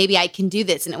 okay, maybe I can do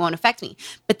this and it won't affect me.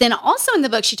 But then also in the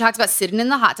book, she talks about sitting in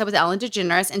the hot tub with Ellen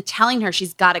DeGeneres and telling her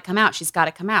she's got to come out. She's got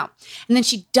to come out. And then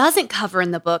she doesn't cover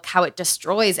in the book how it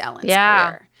destroys Ellen's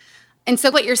career. And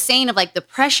so what you're saying of, like, the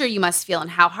pressure you must feel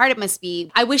and how hard it must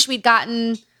be, I wish we'd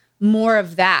gotten more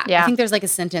of that. I think there's like a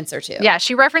sentence or two. Yeah,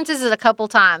 she references it a couple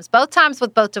times. Both times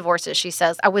with both divorces, she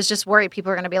says, I was just worried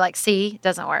people are going to be like, see, it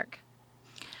doesn't work.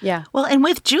 Yeah. Well, and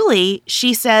with Julie,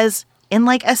 she says in,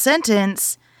 like, a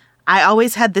sentence, I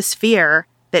always had this fear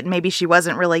that maybe she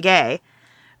wasn't really gay.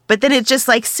 But then it just,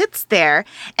 like, sits there.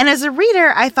 And as a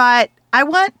reader, I thought, I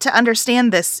want to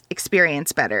understand this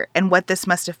experience better and what this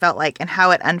must have felt like and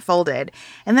how it unfolded.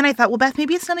 And then I thought, well, Beth,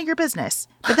 maybe it's none of your business.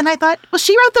 But then I thought, well,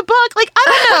 she wrote the book. Like, I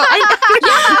don't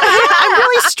know. I'm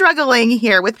really struggling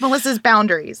here with Melissa's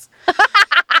boundaries.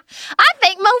 I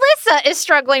think Melissa is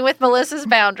struggling with Melissa's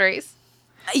boundaries.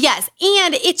 Yes.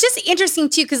 And it's just interesting,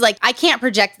 too, because, like, I can't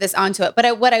project this onto it.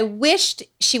 But what I wished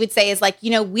she would say is, like, you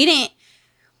know, we didn't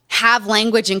have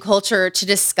language and culture to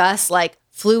discuss, like,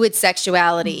 fluid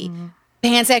sexuality,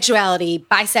 pansexuality,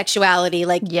 bisexuality,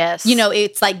 like, you know,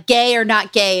 it's like gay or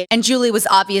not gay. And Julie was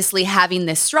obviously having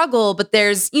this struggle, but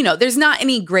there's not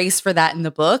any grace for that in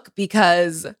the book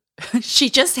because she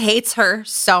just hates her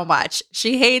so much.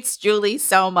 She hates Julie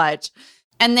so much.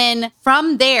 And then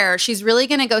from there, she's really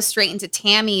going to go straight into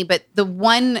Tammy. But the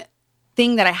one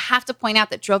thing that I have to point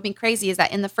out that drove me crazy is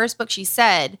that in the first book, she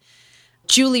said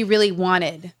Julie really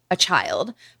wanted a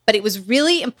child, but it was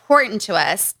really important to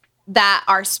us that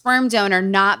our sperm donor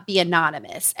not be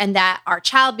anonymous and that our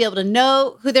child be able to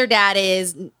know who their dad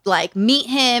is, like, meet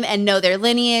him and know their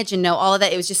lineage and know all of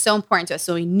that. It was just so important to us.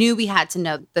 So we knew we had to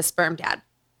know the sperm dad.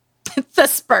 The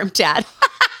sperm dad.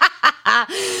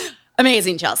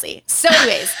 Amazing, Chelsea. So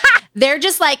anyways, they're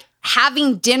just, like,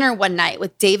 having dinner one night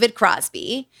with David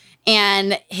Crosby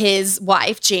and his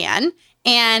wife, Jan.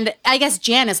 And I guess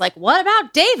Jan is like, what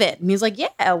about David? And he's like,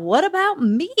 yeah, what about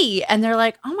me? And they're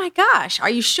like, oh my gosh, are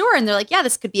you sure? And they're like, yeah,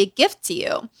 this could be a gift to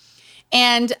you.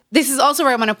 And this is also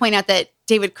where I want to point out that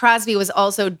David Crosby was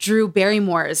also Drew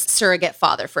Barrymore's surrogate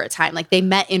father for a time. Like they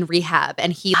met in rehab,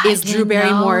 and he is Drew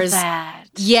Barrymore's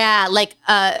like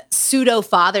a pseudo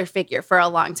father figure for a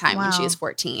long time when she was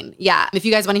 14. Yeah. If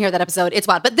you guys want to hear that episode, it's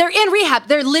wild. But they're in rehab.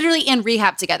 They're literally in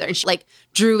rehab together. And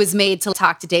Drew is made to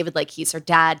talk to David like he's her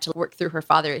dad to work through her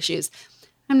father issues.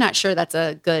 I'm not sure that's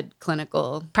a good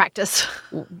clinical practice,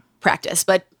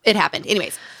 but it happened.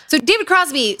 Anyways, so David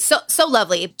Crosby, so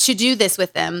lovely to do this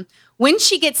with them. When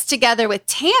she gets together with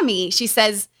Tammy, she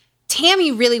says,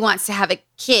 Tammy really wants to have a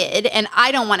kid, and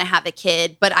I don't want to have a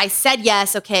kid, but I said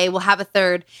yes, okay, we'll have a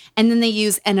third. And then they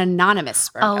use an anonymous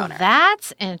sperm donor. Oh,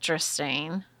 that's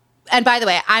interesting. And by the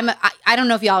way, I don't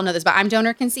know if y'all know this, but I'm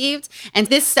donor conceived. And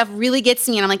this stuff really gets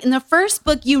me. And I'm like, in the first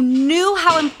book, you knew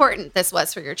how important this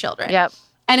was for your children. Yep.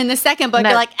 And in the second book,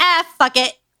 you're like, fuck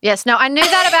it. Yes, no, I knew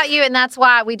that about you, and that's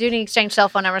why we do need to exchange cell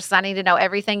phone numbers, because I need to know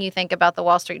everything you think about the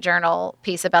Wall Street Journal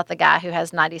piece about the guy who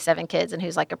has 97 kids and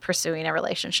who's pursuing a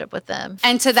relationship with them.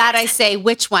 And to that I say,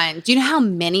 which one? Do you know how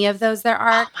many of those there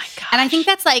are? Oh my gosh. And I think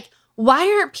that's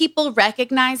why aren't people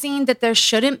recognizing that there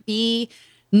shouldn't be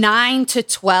 9 to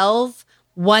 12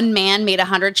 one man made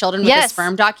 100 children with his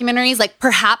sperm documentaries?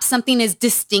 Perhaps something is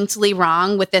distinctly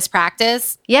wrong with this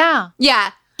practice. Yeah.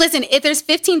 Yeah. Listen, if there's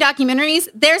 15 documentaries,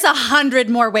 there's 100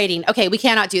 more waiting. Okay, we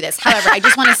cannot do this. However, I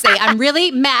just want to say I'm really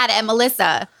mad at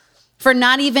Melissa for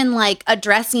not even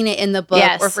addressing it in the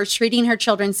book or for treating her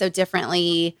children so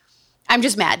differently. I'm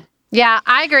just mad. Yeah,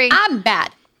 I agree. I'm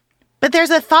mad. But there's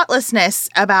a thoughtlessness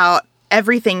about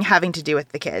everything having to do with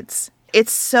the kids.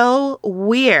 It's so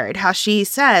weird how she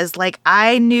says,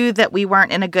 I knew that we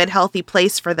weren't in a good, healthy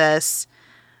place for this,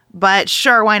 but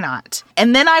sure, why not?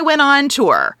 And then I went on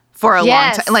tour for a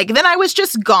long time. Then I was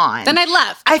just gone. Then I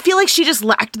left. I feel like she just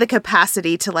lacked the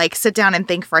capacity to sit down and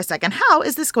think for a second, how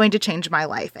is this going to change my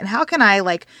life? And how can I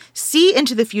see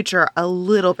into the future a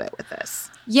little bit with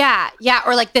this? Yeah. Yeah.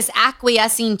 Or this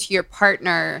acquiescing to your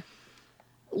partner,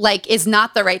 is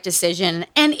not the right decision.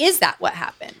 And is that what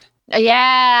happened?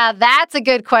 Yeah, that's a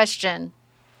good question.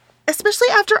 Especially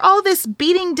after all this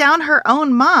beating down her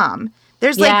own mom.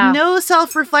 There's no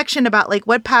self-reflection about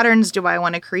what patterns do I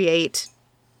want to create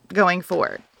going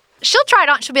forward. She'll try it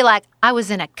on. She'll be like, I was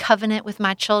in a covenant with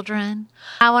my children.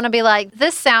 I want to be like,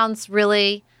 this sounds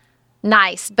really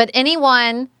nice. But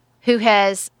anyone who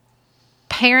has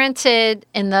parented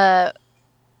in the,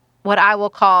 what I will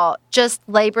call just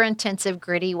labor-intensive,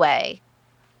 gritty way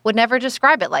would never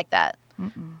describe it like that.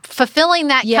 Mm-mm. Fulfilling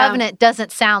that covenant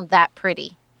doesn't sound that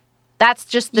pretty. That's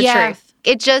just the truth.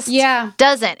 It just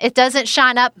doesn't. It doesn't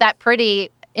shine up that pretty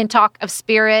in talk of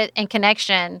spirit and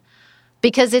connection,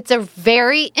 because it's a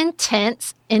very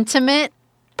intense, intimate,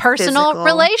 personal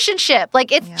relationship.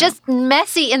 It's just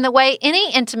messy in the way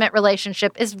any intimate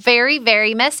relationship is very,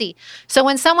 very messy. So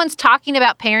when someone's talking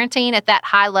about parenting at that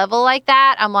high level like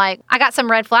that, I'm like, I got some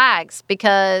red flags,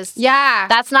 because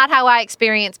that's not how I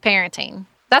experience parenting.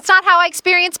 That's not how I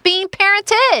experience being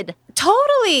parented.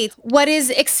 Totally. What is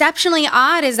exceptionally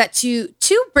odd is that to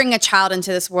bring a child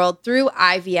into this world through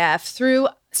IVF, through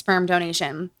sperm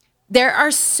donation, there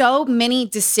are so many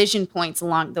decision points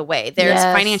along the way. There's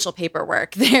financial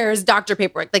paperwork. There's doctor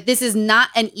paperwork. This is not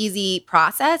an easy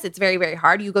process. It's very, very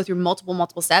hard. You go through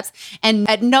multiple steps. And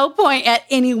at no point at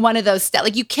any one of those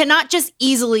steps, you cannot just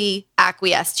easily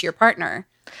acquiesce to your partner.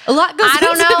 A lot goes into I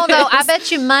don't know, this. though. I bet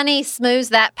you money smooths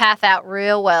that path out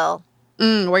real well.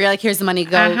 Where you're here's the money,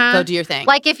 go do your thing.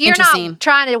 If you're not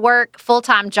trying to work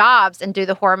full-time jobs and do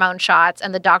the hormone shots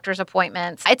and the doctor's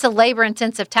appointments, it's a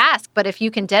labor-intensive task. But if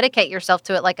you can dedicate yourself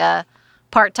to it like a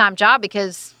part-time job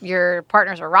because your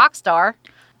partner's a rock star.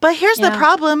 But here's the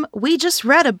problem. We just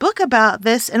read a book about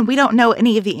this, and we don't know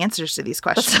any of the answers to these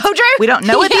questions. That's so true. We don't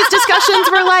know what these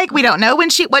discussions were like. We don't know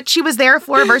what she was there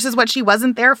for versus what she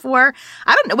wasn't there for.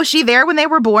 I don't know. Was she there when they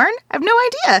were born? I have no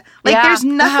idea. There's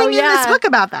nothing in this book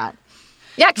about that.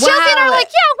 Yeah, Chelsea and I are like,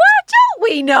 why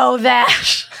don't we know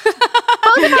that?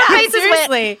 Both of our faces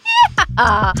seriously.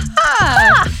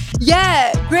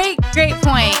 Yeah, great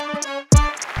point.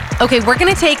 Okay, we're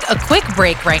going to take a quick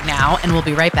break right now, and we'll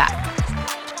be right back.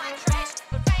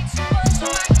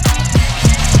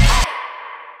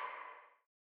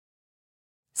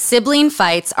 Sibling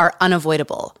fights are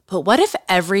unavoidable, but what if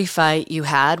every fight you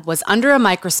had was under a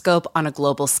microscope on a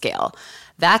global scale?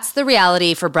 That's the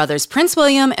reality for brothers Prince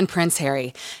William and Prince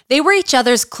Harry. They were each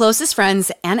other's closest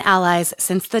friends and allies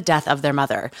since the death of their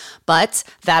mother. But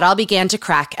that all began to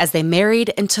crack as they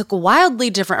married and took wildly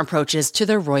different approaches to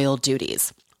their royal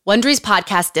duties. Wondery's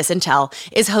podcast Disintel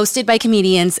is hosted by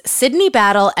comedians Sydney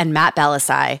Battle and Matt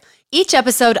Belisai. Each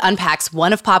episode unpacks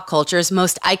one of pop culture's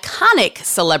most iconic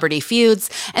celebrity feuds,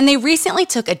 and they recently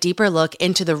took a deeper look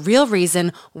into the real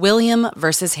reason William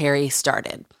versus Harry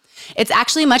started. It's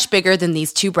actually much bigger than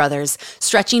these two brothers,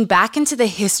 stretching back into the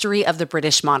history of the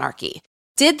British monarchy.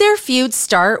 Did their feud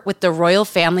start with the royal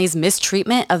family's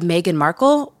mistreatment of Meghan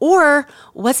Markle, or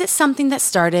was it something that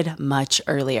started much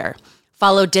earlier?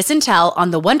 Follow Disintel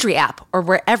on the Wondery app or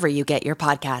wherever you get your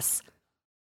podcasts.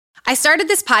 I started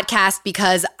this podcast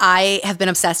because I have been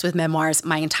obsessed with memoirs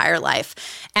my entire life.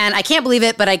 And I can't believe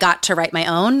it, but I got to write my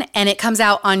own. And it comes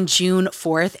out on June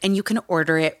 4th, and you can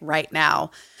order it right now.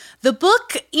 The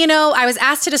book, I was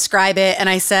asked to describe it, and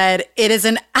I said, it is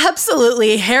an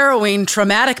absolutely harrowing,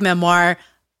 traumatic memoir,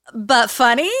 but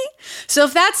funny. So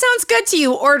if that sounds good to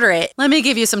you, order it. Let me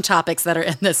give you some topics that are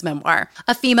in this memoir.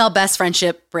 A female best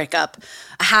friendship breakup.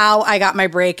 How I got my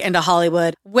break into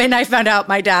Hollywood. When I found out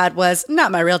my dad was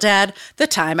not my real dad. The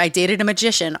time I dated a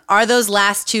magician. Are those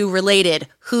last two related?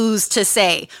 Who's to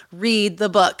say? Read the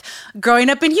book. Growing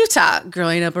up in Utah.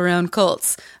 Growing up around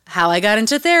cults. How I got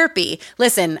into therapy.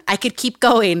 Listen, I could keep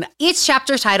going. Each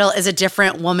chapter title is a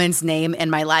different woman's name in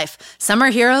my life. Some are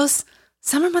heroes.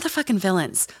 Some are motherfucking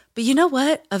villains. But you know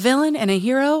what? A villain and a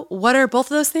hero, what are both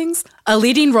of those things? A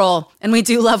leading role. And we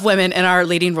do love women in our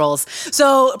leading roles.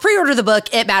 So pre-order the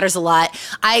book. It matters a lot.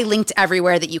 I linked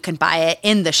everywhere that you can buy it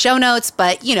in the show notes,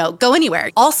 but go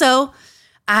anywhere. Also,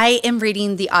 I am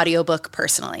reading the audiobook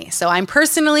personally. So I'm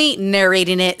personally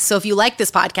narrating it. So if you like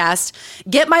this podcast,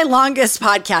 get my longest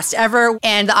podcast ever.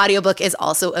 And the audiobook is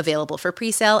also available for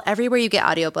pre-sale everywhere you get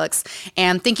audiobooks.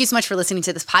 And thank you so much for listening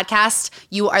to this podcast.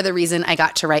 You are the reason I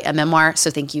got to write a memoir.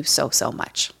 So thank you so, so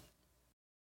much.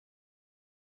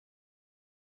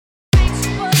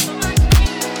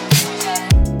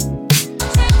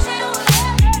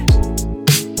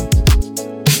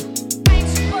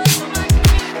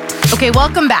 Okay,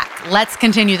 welcome back. Let's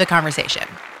continue the conversation.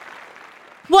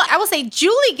 Well, I will say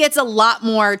Julie gets a lot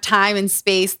more time and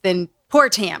space than poor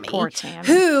Tammy.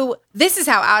 Who, this is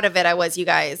how out of it I was, you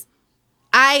guys.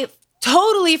 I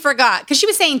totally forgot, because she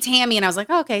was saying Tammy, and I was like,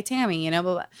 oh, okay, Tammy, blah,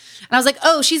 blah. And I was like,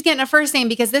 oh, she's getting a first name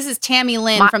because this is Tammy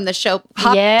Lynn from the show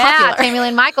Popular. Tammy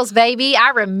Lynn Michaels, baby. I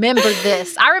remember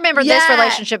this. I remember this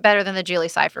relationship better than the Julie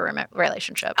Cypher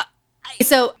relationship.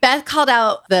 So Beth called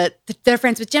out they're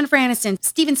friends with Jennifer Aniston,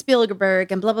 Steven Spielberg,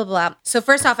 and blah, blah, blah. So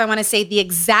first off, I want to say the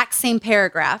exact same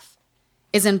paragraph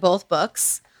is in both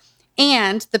books.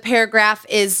 And the paragraph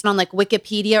is on like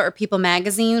Wikipedia or People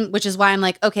Magazine, which is why I'm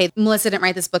like, okay, Melissa didn't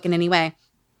write this book in any way.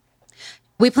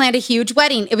 We planned a huge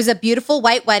wedding. It was a beautiful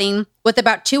white wedding with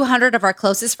about 200 of our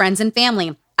closest friends and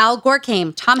family. Al Gore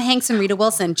came, Tom Hanks and Rita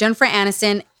Wilson, Jennifer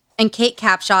Aniston, and Kate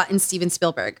Capshaw and Steven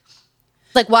Spielberg.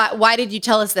 Like, why did you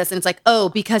tell us this? And it's like, oh,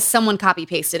 because someone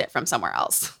copy-pasted it from somewhere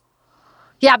else.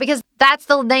 Yeah, because that's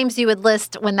the names you would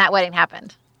list when that wedding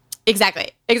happened.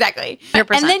 Exactly. 100%.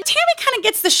 And then Tammy kind of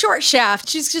gets the short shaft.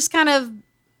 She's just kind of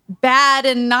bad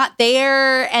and not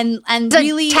there. And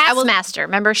really... taskmaster.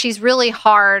 Remember, she's really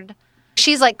hard.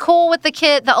 She's like cool with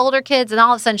the older kids, and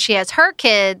all of a sudden she has her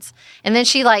kids, and then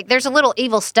there's a little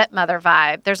evil stepmother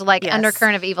vibe. There's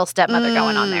undercurrent of evil stepmother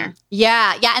going on there.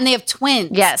 Yeah, and they have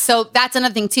twins. Yes. So that's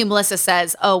another thing too. Melissa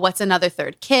says, oh, what's another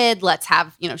third kid? Let's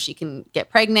have, she can get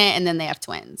pregnant, and then they have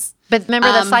twins. But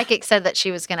remember, the psychic said that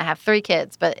she was going to have 3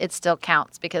 kids, but it still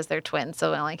counts because they're twins,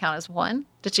 so it only counts as 1.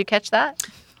 Did you catch that?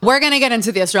 We're going to get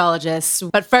into the astrologists,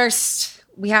 but first...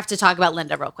 we have to talk about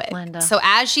Linda real quick. So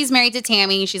as she's married to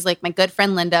Tammy, she's like, my good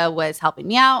friend Linda was helping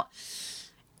me out.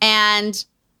 And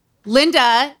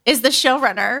Linda is the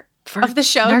showrunner of the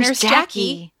show Nurse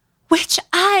Jackie, which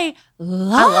I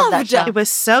loved. I love that show. It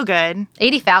was so good.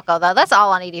 Edie Falco, though. That's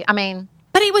all on Edie. I mean...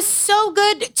 But it was so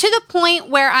good to the point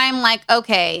where I'm like,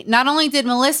 okay, not only did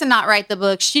Melissa not write the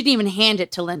book, she didn't even hand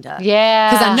it to Linda.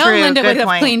 Yeah. Because I know Linda would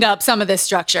have cleaned up some of this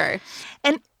structure.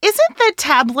 And isn't the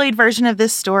tabloid version of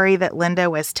this story that Linda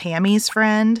was Tammy's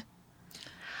friend?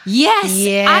 Yes.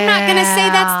 Yeah. I'm not going to say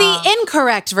that's the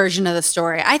incorrect version of the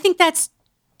story. I think that's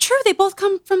true. They both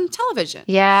come from television.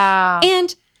 Yeah.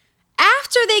 And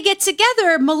after they get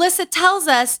together, Melissa tells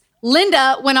us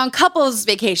Linda went on couples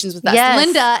vacations with us. Yes.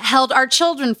 Linda held our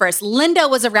children first. Linda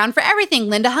was around for everything.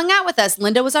 Linda hung out with us.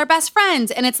 Linda was our best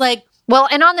friend. And it's like, well,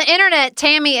 and on the internet,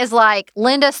 Tammy is like,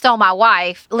 Linda stole my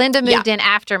wife. Linda moved in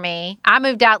after me. I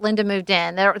moved out. Linda moved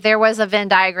in. There was a Venn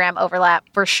diagram overlap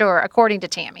for sure, according to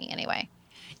Tammy, anyway.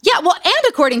 Yeah, well, and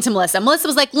according to Melissa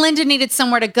was like, Linda needed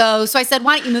somewhere to go. So I said,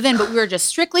 why don't you move in? But we were just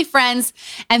strictly friends.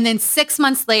 And then 6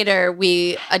 months later,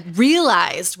 we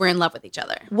realized we're in love with each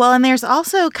other. Well, and there's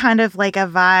also kind of like a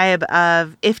vibe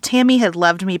of if Tammy had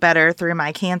loved me better through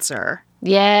my cancer,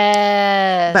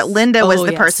 Yes. But Linda was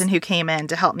the person who came in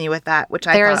to help me with that, which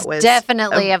I thought was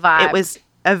definitely a vibe. It was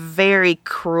a very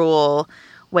cruel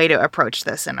way to approach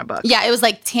this in a book. Yeah, it was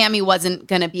like Tammy wasn't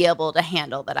going to be able to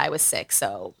handle that I was sick,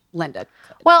 so Linda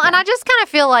could. Well, and I just kind of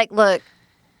feel like, look,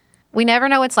 we never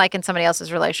know what it's like in somebody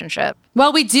else's relationship.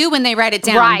 Well, we do when they write it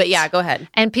down, Right. but yeah, go ahead.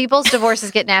 And people's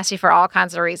divorces get nasty for all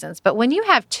kinds of reasons. But when you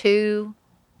have 2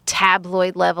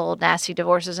 tabloid-level nasty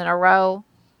divorces in a row,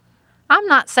 I'm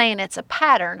not saying it's a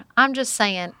pattern. I'm just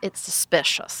saying it's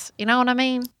suspicious. You know what I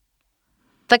mean?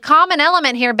 The common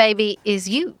element here, baby, is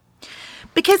you.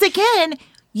 Because again,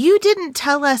 you didn't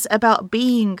tell us about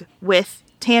being with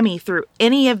Tammy through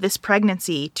any of this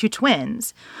pregnancy to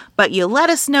twins, but you let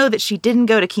us know that she didn't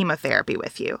go to chemotherapy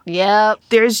with you. Yep.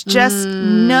 There's just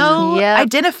no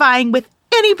identifying with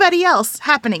anybody else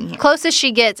happening here. Closest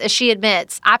she gets is she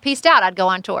admits, I pieced out, I'd go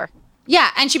on tour. Yeah,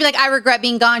 and she'd be like, I regret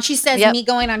being gone. She says me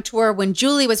going on tour when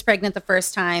Julie was pregnant the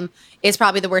first time is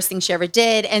probably the worst thing she ever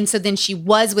did. And so then she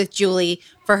was with Julie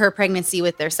for her pregnancy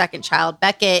with their second child,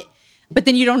 Beckett. But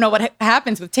then you don't know what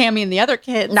happens with Tammy and the other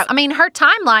kids. No, I mean, her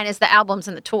timeline is the albums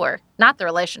and the tour, not the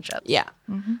relationship. Yeah.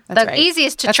 The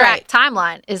easiest to track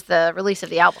timeline is the release of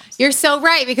the albums. You're so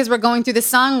right, because we're going through the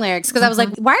song lyrics. Because I was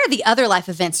like, why are the other life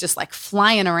events just like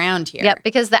flying around here? Yep,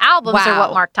 because the albums are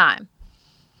what mark time.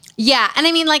 Yeah, and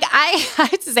I mean, like, I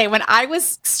have to say, when I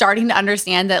was starting to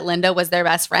understand that Linda was their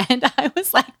best friend, I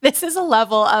was like, this is a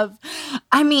level of,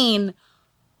 I mean...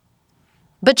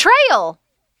 Betrayal.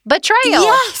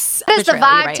 Yes. That is the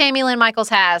vibe Tammy Lynn Michaels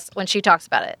has when she talks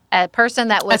about it. A person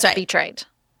that was betrayed.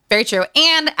 Very true.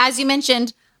 And as you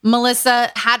mentioned,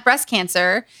 Melissa had breast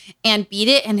cancer and beat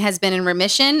it and has been in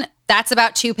remission. That's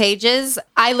about 2 pages.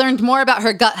 I learned more about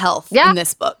her gut health in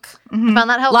this book. Found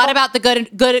that helpful. A lot about the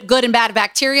good and bad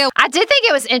bacteria. I did think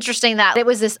it was interesting that it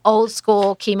was this old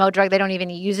school chemo drug they don't even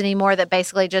use anymore that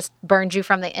basically just burns you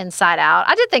from the inside out.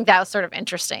 I did think that was sort of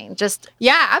interesting.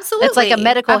 Yeah, absolutely. It's like a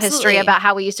medical history about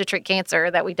how we used to treat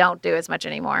cancer that we don't do as much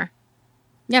anymore.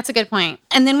 Yeah, that's a good point.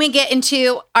 And then we get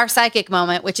into our psychic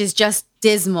moment, which is just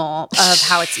dismal of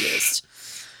how it's used.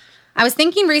 I was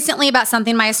thinking recently about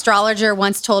something my astrologer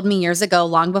once told me years ago,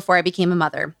 long before I became a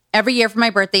mother. Every year for my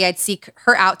birthday, I'd seek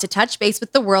her out to touch base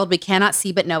with the world we cannot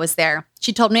see but know is there.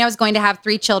 She told me I was going to have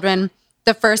 3 children,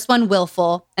 the first one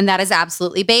willful, and that is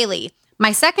absolutely Bailey.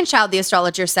 My second child, the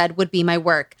astrologer said, would be my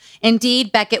work.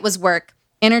 Indeed, Beckett was work.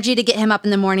 Energy to get him up in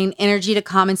the morning, energy to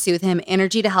calm and soothe him,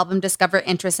 energy to help him discover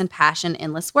interest and passion,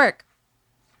 endless work.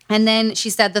 And then she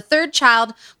said the third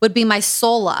child would be my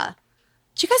sola.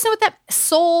 Do you guys know what that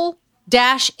soul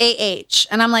 -AH?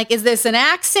 And I'm like, is this an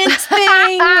accent thing?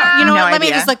 You know what? Let me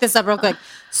just look this up real quick.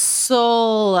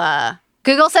 Sola.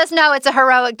 Google says no, it's a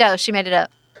heroic dose. She made it up.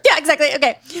 Yeah, exactly.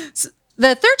 Okay. So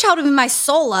the third child would be my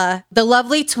sola, the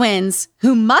lovely twins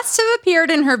who must have appeared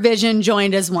in her vision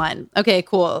joined as one. Okay,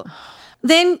 cool.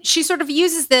 Then she sort of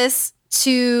uses this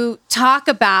to talk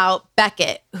about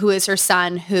Beckett, who is her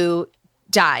son, who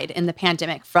died in the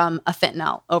pandemic from a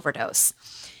fentanyl overdose.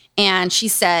 And she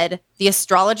said, the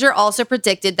astrologer also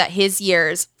predicted that his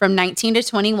years from 19 to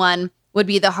 21 would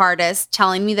be the hardest,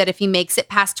 telling me that if he makes it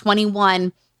past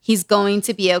 21, he's going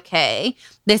to be okay.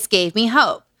 This gave me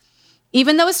hope.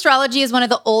 Even though astrology is one of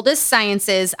the oldest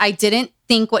sciences, I didn't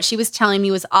think what she was telling me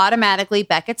was automatically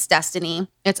Beckett's destiny.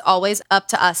 It's always up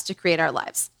to us to create our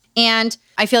lives. And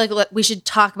I feel like we should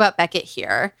talk about Beckett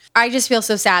here. I just feel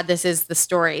so sad this is the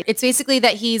story. It's basically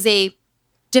that he's a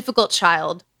difficult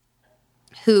child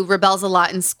who rebels a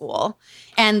lot in school,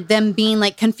 and them being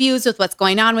like confused with what's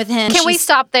going on with him. Can we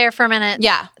stop there for a minute?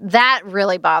 Yeah. That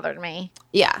really bothered me.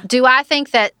 Yeah. Do I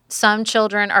think that some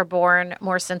children are born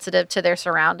more sensitive to their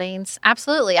surroundings?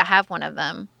 Absolutely. I have one of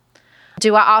them.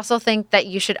 Do I also think that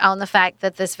you should own the fact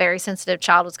that this very sensitive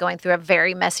child was going through a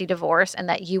very messy divorce and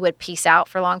that you would peace out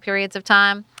for long periods of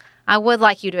time? I would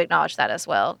like you to acknowledge that as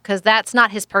well, because that's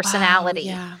not his personality.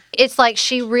 Oh, yeah. It's like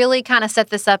she really kind of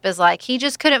set this up as like, he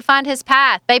just couldn't find his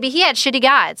path. Baby, he had shitty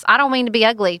guides. I don't mean to be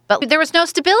ugly, but there was no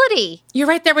stability. You're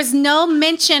right. There was no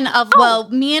mention of, well,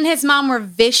 me and his mom were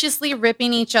viciously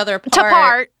ripping each other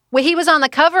apart. When he was on the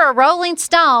cover of Rolling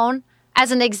Stone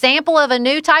as an example of a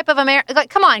new type of America.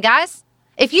 Like, come on, guys.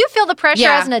 If you feel the pressure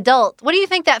as an adult, what do you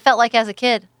think that felt like as a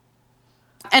kid?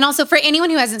 And also, for anyone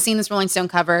who hasn't seen this Rolling Stone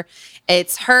cover,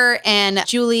 it's her and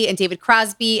Julie and David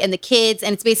Crosby and the kids.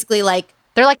 And it's basically like...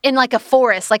 They're like in like a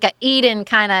forest, like a Eden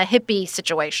kind of hippie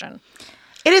situation.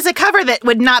 It is a cover that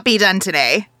would not be done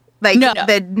today. Like,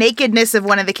 the nakedness of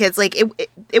one of the kids, like,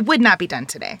 it would not be done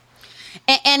today.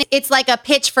 And it's like a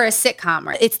pitch for a sitcom.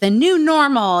 Or it's the new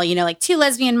normal, like two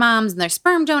lesbian moms and their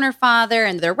sperm donor father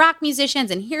and they're rock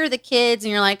musicians and here are the kids.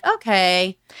 And you're like,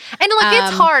 okay. And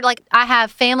it's hard. Like I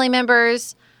have family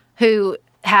members who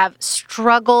have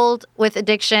struggled with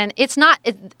addiction. It's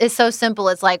so simple.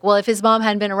 It's like, well, if his mom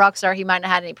hadn't been a rock star, he might not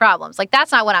have had any problems. Like,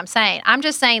 that's not what I'm saying. I'm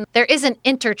just saying there is an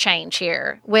interchange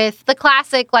here with the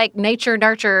classic, like, nature,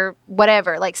 nurture,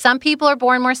 whatever. Like, some people are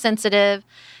born more sensitive.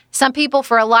 Some people,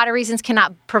 for a lot of reasons,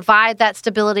 cannot provide that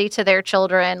stability to their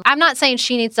children. I'm not saying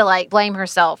she needs to, like, blame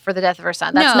herself for the death of her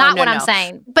son. That's not what I'm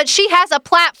saying. But she has a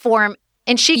platform,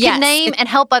 and she can name and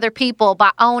help other people by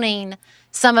owning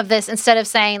some of this instead of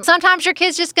saying, sometimes your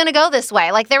kid's just going to go this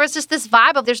way. Like, there was just this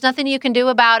vibe of there's nothing you can do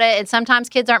about it, and sometimes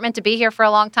kids aren't meant to be here for a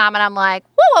long time, and I'm like,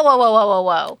 whoa, whoa, whoa, whoa, whoa, whoa,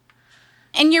 whoa.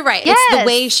 And you're right. Yes. It's the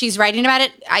way she's writing about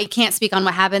it. I can't speak on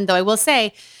what happened, though I will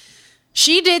say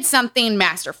she did something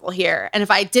masterful here. And if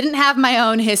I didn't have my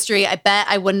own history, I bet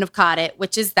I wouldn't have caught it,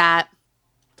 which is that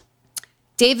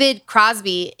David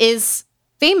Crosby is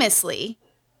famously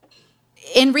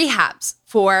in rehabs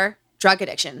for drug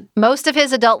addiction. Most of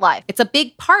his adult life. It's a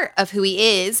big part of who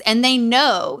he is. And they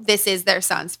know this is their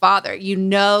son's father. You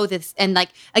know this. And like,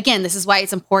 again, this is why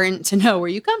it's important to know where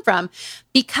you come from.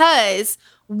 Because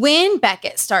when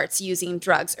Beckett starts using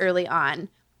drugs early on,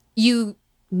 you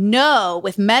know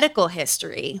with medical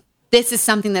history, this is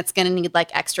something that's going to need like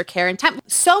extra care and time.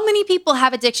 So many people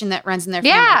have addiction that runs in their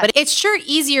family. But it's sure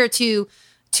easier to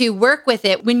work with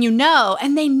it when you know.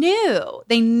 And they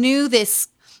knew this.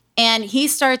 And he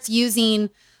starts using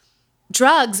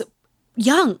drugs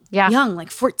young, like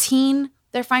 14,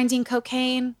 they're finding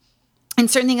cocaine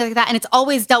and certain things like that. And it's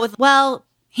always dealt with, well,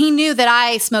 he knew that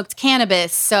I smoked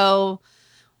cannabis, so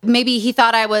maybe he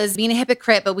thought I was being a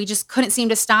hypocrite, but we just couldn't seem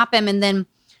to stop him. And then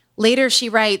later she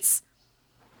writes,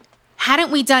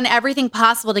 hadn't we done everything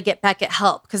possible to get Beckett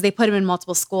help? Because they put him in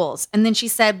multiple schools. And then she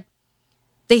said,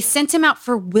 they sent him out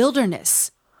for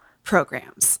wilderness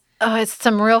programs. Oh, it's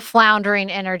some real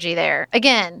floundering energy there.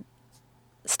 Again,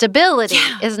 stability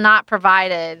is not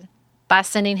provided by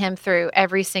sending him through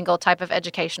every single type of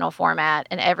educational format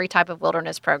and every type of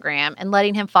wilderness program and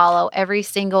letting him follow every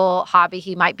single hobby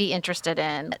he might be interested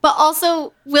in. But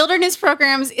also, wilderness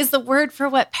programs is the word for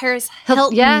what Paris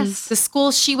Hilton, the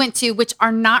schools she went to, which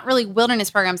are not really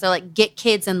wilderness programs. They're like get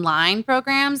kids in line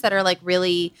programs that are like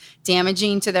really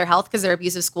damaging to their health because they're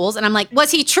abusive schools. And I'm like,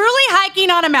 was he truly hiking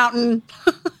on a mountain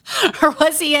or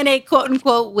was he in a quote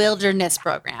unquote wilderness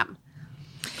program?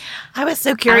 I was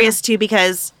so curious too,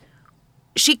 because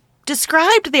she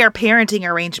described their parenting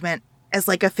arrangement as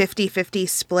like a 50-50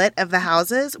 split of the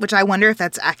houses, which I wonder if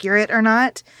that's accurate or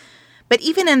not. But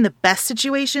even in the best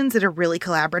situations that are really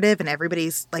collaborative and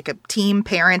everybody's like a team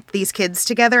parent these kids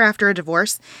together after a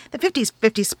divorce, the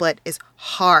 50-50 split is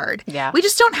hard. Yeah. We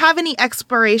just don't have any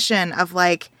exploration of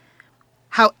like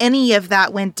how any of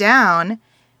that went down.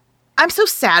 I'm so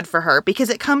sad for her because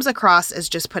it comes across as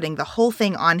just putting the whole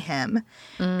thing on him.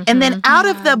 Mm-hmm. And then out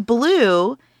of the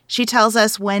blue, she tells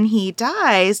us when he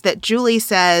dies that Julie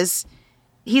says,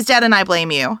 he's dead and I blame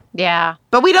you. Yeah.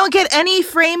 But we don't get any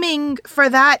framing for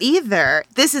that either.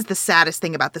 This is the saddest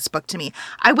thing about this book to me.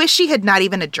 I wish she had not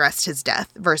even addressed his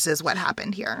death versus what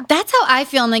happened here. That's how I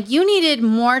feel. I'm like, you needed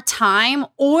more time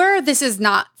or this is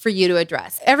not for you to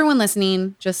address. Everyone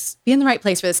listening, just be in the right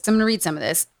place for this because I'm going to read some of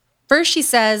this. First, she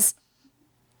says,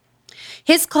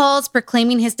 his calls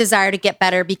proclaiming his desire to get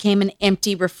better became an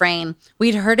empty refrain.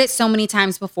 We'd heard it so many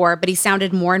times before, but he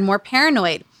sounded more and more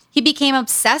paranoid. He became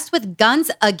obsessed with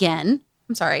guns again.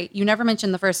 I'm sorry, you never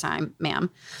mentioned the first time, ma'am.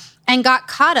 And got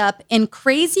caught up in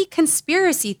crazy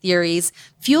conspiracy theories,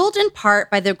 fueled in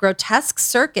part by the grotesque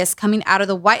circus coming out of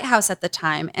the White House at the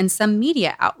time and some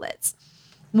media outlets.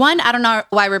 One, I don't know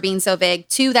why we're being so vague.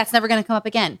 Two, that's never going to come up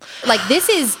again. Like, this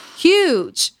is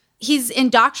huge. He's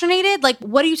indoctrinated. Like,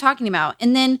 what are you talking about?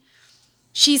 And then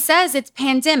she says it's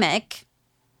pandemic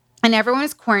and everyone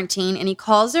is quarantined. And he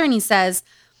calls her and he says,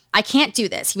 I can't do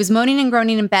this. He was moaning and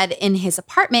groaning in bed in his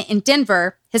apartment in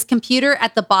Denver, his computer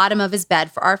at the bottom of his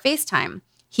bed for our FaceTime.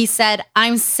 He said,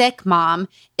 I'm sick, Mom.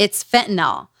 It's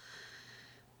fentanyl.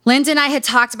 Linda and I had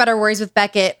talked about our worries with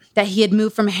Beckett that he had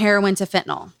moved from heroin to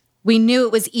fentanyl. We knew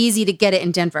it was easy to get it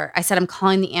in Denver. I said, I'm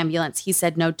calling the ambulance. He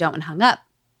said, no, don't, and hung up.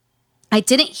 I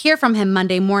didn't hear from him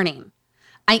Monday morning.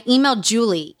 I emailed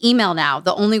Julie, email now,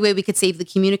 the only way we could safely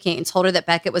communicate, and told her that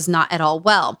Beckett was not at all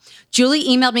well. Julie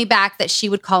emailed me back that she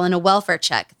would call in a welfare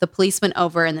check. The police went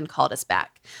over and then called us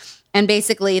back. And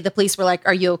basically the police were like,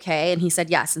 are you okay? And he said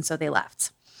yes, and so they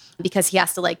left. Because he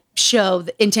has to like show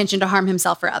the intention to harm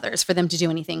himself or others for them to do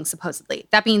anything, supposedly.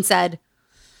 That being said,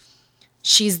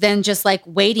 she's then just like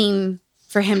waiting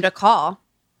for him to call.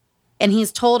 And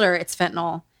he's told her it's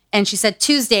fentanyl. And she said,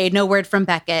 Tuesday, no word from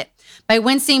Beckett. By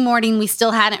Wednesday morning, we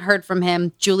still hadn't heard from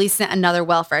him. Julie sent another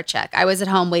welfare check. I was at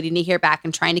home waiting to hear back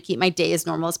and trying to keep my day as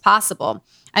normal as possible.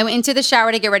 I went into the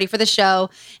shower to get ready for the show.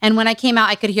 And when I came out,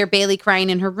 I could hear Bailey crying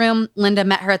in her room. Linda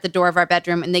met her at the door of our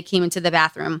bedroom and they came into the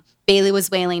bathroom. Bailey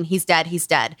was wailing, he's dead, he's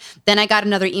dead. Then I got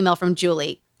another email from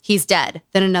Julie. He's dead.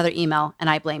 Then another email, and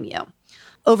I blame you.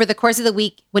 Over the course of the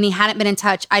week, when he hadn't been in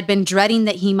touch, I'd been dreading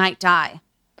that he might die.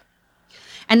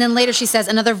 And then later she says,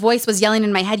 another voice was yelling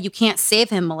in my head, you can't save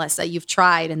him, Melissa. You've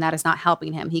tried, and that is not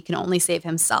helping him. He can only save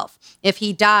himself. If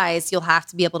he dies, you'll have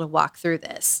to be able to walk through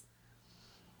this.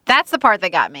 That's the part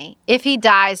that got me. If he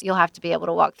dies, you'll have to be able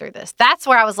to walk through this. That's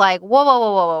where I was like, whoa, whoa,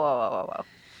 whoa, whoa, whoa, whoa, whoa, whoa.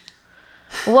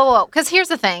 Whoa, whoa. Because here's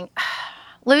the thing.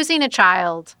 Losing a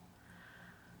child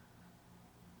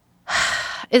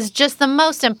is just the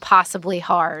most impossibly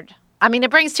hard. I mean, it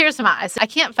brings tears to my eyes. I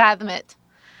can't fathom it.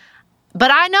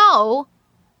 But I know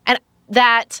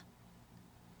that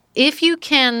if you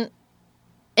can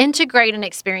integrate an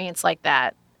experience like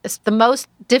that, it's the most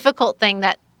difficult thing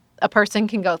that a person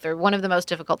can go through, one of the most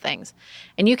difficult things.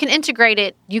 And you can integrate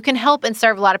it, you can help and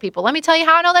serve a lot of people. Let me tell you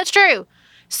how I know that's true.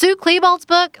 Sue Klebold's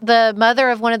book, the mother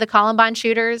of one of the Columbine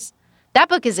shooters, that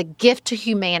book is a gift to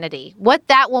humanity. What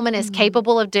that woman is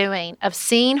capable of doing, of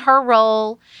seeing her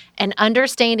role and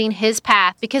understanding his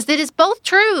path, because it is both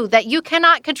true that you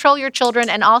cannot control your children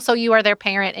and also you are their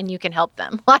parent and you can help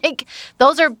them. Like,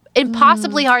 those are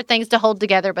impossibly hard things to hold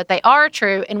together, but they are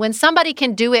true. And when somebody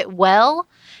can do it well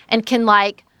and can,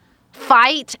 like,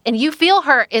 fight, and you feel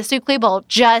her, as Sue Klebold,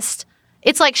 just...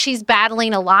 It's like she's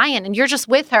battling a lion and you're just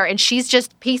with her and she's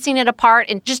just piecing it apart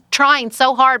and just trying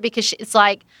so hard because it's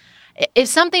like, if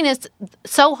something is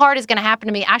so hard is going to happen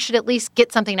to me, I should at least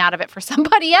get something out of it for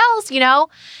somebody else, you know?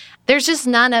 There's just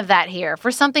none of that here. For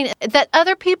something that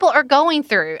other people are going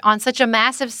through on such a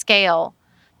massive scale,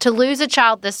 to lose a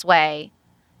child this way,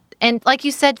 and like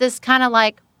you said, this kind of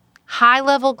like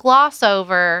high-level gloss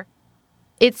over,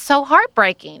 it's so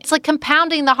heartbreaking. It's like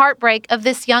compounding the heartbreak of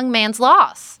this young man's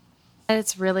loss.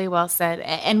 It's really well said.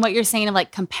 And what you're saying of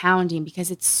like compounding,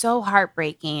 because it's so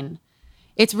heartbreaking.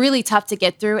 It's really tough to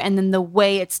get through. And then the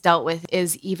way it's dealt with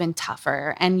is even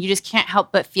tougher. And you just can't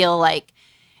help but feel like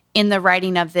in the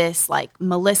writing of this, like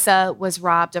Melissa was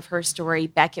robbed of her story.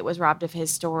 Beckett was robbed of his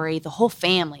story. The whole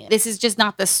family. This is just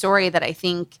not the story that I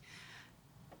think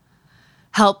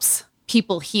helps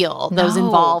people heal, those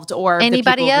involved or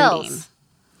anybody the people else. reading.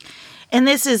 And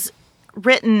this is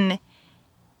written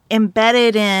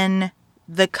embedded in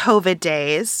the COVID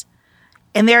days.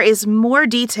 And there is more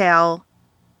detail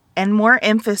and more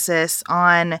emphasis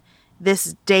on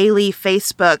this daily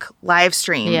Facebook live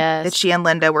stream that she and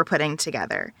Linda were putting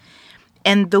together.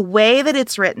 And the way that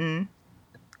it's written,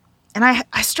 and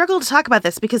I struggle to talk about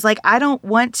this because, like, I don't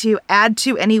want to add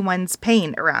to anyone's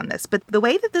pain around this, but the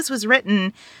way that this was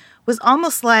written was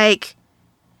almost like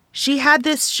she had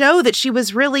this show that she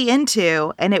was really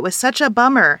into, and it was such a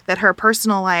bummer that her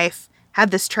personal life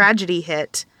had this tragedy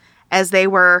hit as they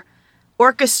were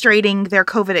orchestrating their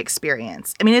COVID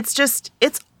experience. I mean, it's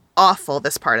awful,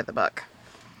 this part of the book.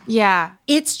 Yeah.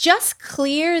 It's just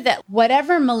clear that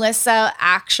whatever Melissa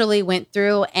actually went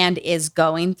through and is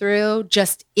going through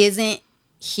just isn't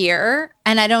here.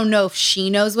 And I don't know if she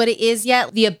knows what it is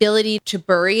yet. The ability to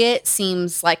bury it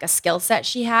seems like a skill set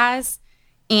she has.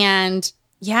 And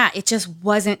yeah, it just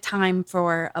wasn't time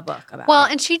for a book about it. Well,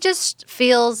 and she just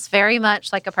feels very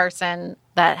much like a person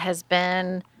that has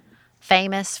been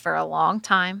famous for a long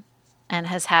time and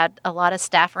has had a lot of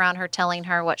staff around her telling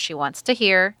her what she wants to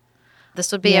hear.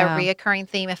 This would be a reoccurring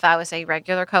theme if I was a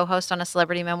regular co-host on a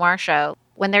celebrity memoir show.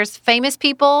 When there's famous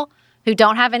people who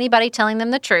don't have anybody telling them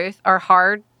the truth or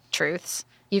hard truths,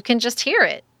 you can just hear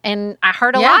it. And I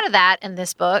heard a lot of that in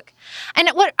this book. And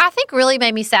what I think really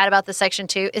made me sad about this section,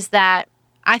 too, is that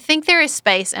I think there is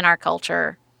space in our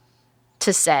culture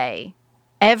to say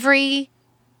every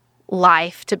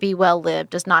life to be well lived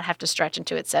does not have to stretch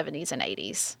into its 70s and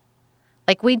 80s.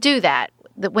 Like, we do that.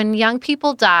 That when young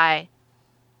people die,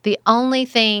 the only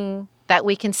thing that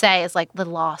we can say is, like, the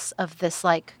loss of this,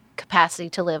 like, capacity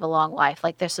to live a long life.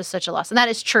 Like, this is such a loss. And that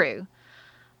is true.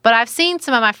 But I've seen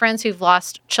some of my friends who've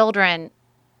lost children,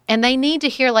 and they need to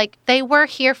hear, like, they were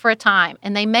here for a time,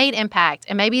 and they made impact,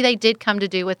 and maybe they did come to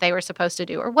do what they were supposed to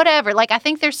do, or whatever. Like, I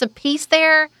think there's some peace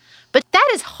there, but that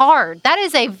is hard. That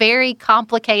is a very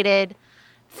complicated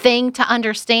thing to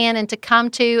understand and to come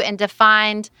to and to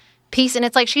find piece. And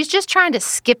it's like, she's just trying to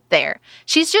skip there.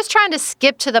 She's just trying to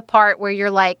skip to the part where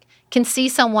you're like, can see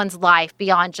someone's life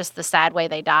beyond just the sad way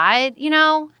they died, you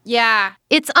know? Yeah.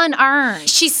 It's unearned.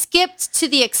 She skipped to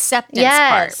the acceptance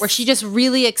part where she just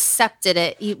really accepted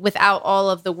it without all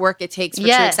of the work it takes for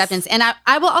true acceptance. And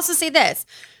I will also say this.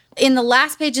 In the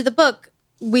last page of the book,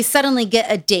 we suddenly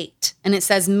get a date and it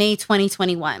says May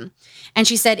 2021. And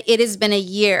she said, it has been a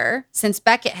year since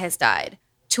Beckett has died.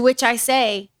 To which I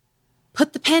say,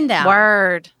 put the pen down.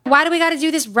 Word. Why do we got to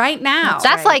do this right now?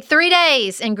 That's like 3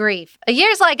 days in grief. A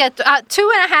year's like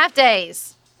 2.5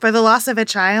 days. For the loss of a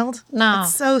child? No.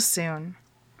 It's so soon.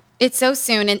 It's so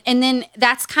soon. And then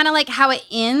that's kind of like how it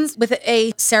ends with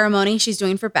a ceremony she's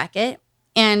doing for Beckett.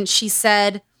 And she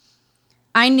said,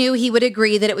 I knew he would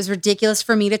agree that it was ridiculous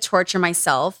for me to torture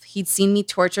myself. He'd seen me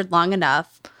tortured long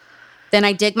enough. Then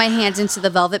I dig my hands into the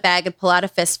velvet bag and pull out a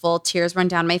fistful. Tears run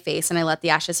down my face and I let the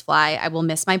ashes fly. I will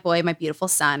miss my boy, my beautiful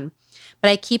son. But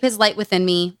I keep his light within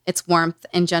me. Its warmth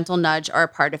and gentle nudge are a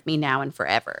part of me now and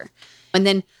forever. And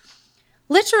then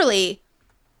literally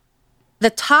the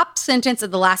top sentence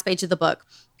of the last page of the book.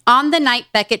 On the night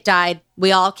Beckett died,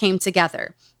 we all came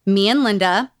together. Me and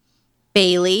Linda,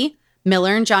 Bailey,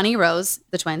 Miller and Johnny Rose,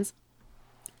 the twins,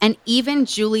 and even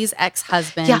Julie's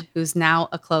ex-husband, who's now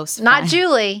a close friend. Not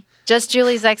Julie. Just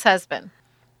Julie's ex-husband.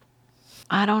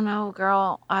 I don't know,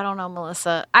 girl. I don't know,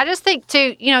 Melissa. I just think,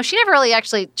 too, you know, she never really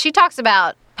she talks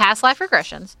about past life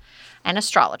regressions and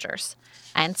astrologers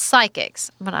and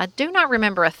psychics, but I do not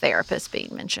remember a therapist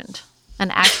being mentioned, an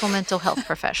actual mental health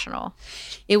professional.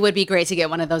 It would be great to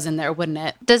get one of those in there, wouldn't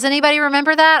it? Does anybody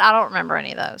remember that? I don't remember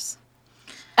any of those.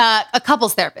 A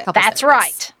couples therapist. That's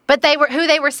right. But they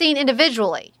were seeing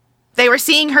individually. They were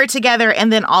seeing her together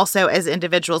and then also as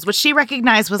individuals, which she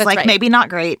recognized was maybe not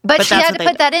great. But she had to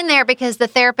put that in there because the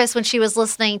therapist, when she was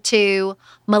listening to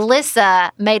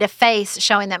Melissa, made a face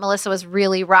showing that Melissa was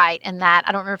really right and that,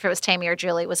 I don't remember if it was Tammy or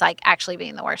Julie, was like actually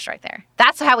being the worst right there.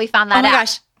 That's how we found that out. Oh my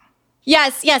gosh.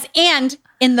 Yes. And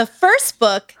in the first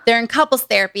book, they're in couples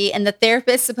therapy and the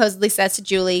therapist supposedly says to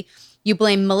Julie, you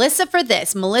blame Melissa for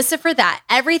this, Melissa for that.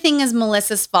 Everything is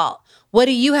Melissa's fault. What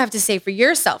do you have to say for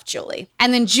yourself, Julie?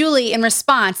 And then Julie, in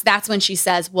response, that's when she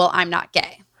says, well, I'm not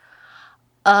gay.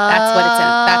 That's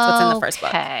what's in the first book.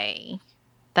 Okay.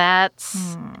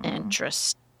 That's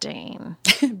interesting.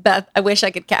 Beth, I wish I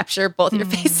could capture both your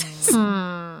faces. So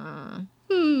I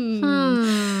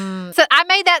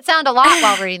made that sound a lot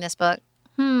while reading this book.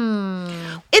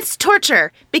 It's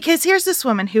torture because here's this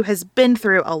woman who has been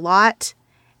through a lot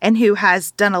and who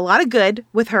has done a lot of good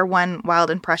with her one wild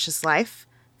and precious life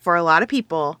for a lot of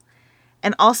people.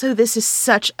 And also this is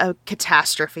such a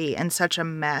catastrophe and such a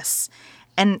mess.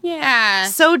 And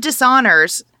so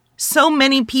dishonors so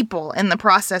many people in the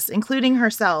process, including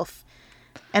herself.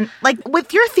 And like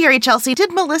with your theory, Chelsea,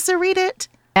 did Melissa read it?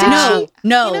 No. You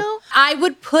know? I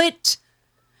would put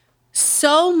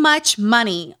so much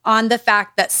money on the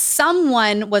fact that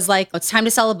someone was like, it's time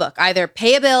to sell a book, either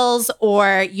pay a bills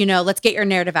or, let's get your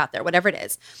narrative out there, whatever it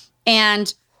is.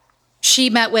 And she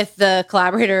met with the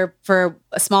collaborator for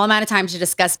a small amount of time to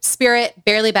discuss Spirit,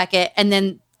 Barely Beckett, and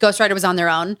then Ghostwriter was on their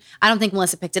own. I don't think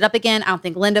Melissa picked it up again. I don't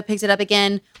think Linda picked it up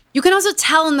again. You can also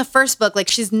tell in the first book, like,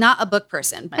 she's not a book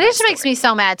person. It just makes me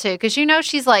so mad, too, because,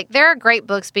 she's like, there are great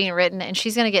books being written, and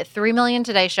she's going to get 3 million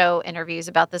Today Show interviews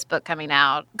about this book coming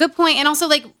out. Good point. And also,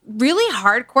 like, really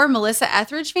hardcore Melissa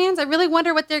Etheridge fans, I really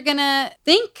wonder what they're going to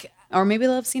think. Or maybe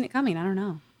they'll have seen it coming. I don't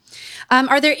know.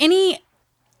 Are there any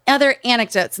other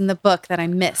anecdotes in the book that I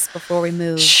missed before we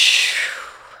move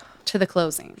to the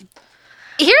closing?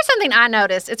 Here's something I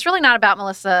noticed. It's really not about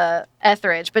Melissa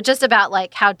Etheridge, but just about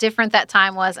like how different that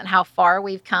time was and how far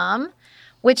we've come,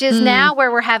 which is now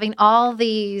where we're having all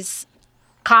these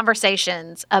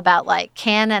conversations about like,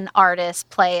 can an artist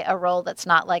play a role that's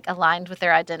not like aligned with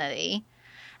their identity?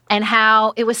 And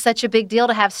how it was such a big deal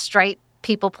to have straight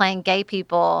people playing gay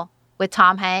people with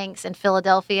Tom Hanks in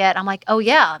Philadelphia. And I'm like,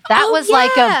 that was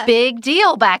like a big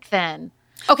deal back then.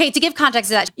 Okay, to give context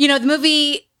to that,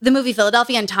 the movie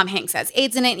Philadelphia, and Tom Hanks has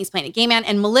AIDS in it, and he's playing a gay man.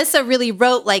 And Melissa really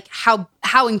wrote like how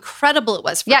incredible it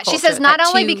was for culture. She says not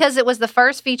only because it was the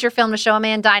first feature film to show a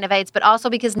man dying of AIDS, but also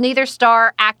because neither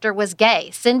star actor was gay.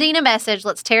 Sending a message,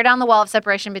 let's tear down the wall of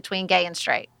separation between gay and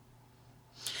straight.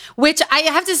 Which I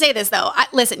have to say this, though.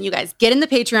 Listen, you guys, get in the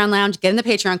Patreon lounge, get in the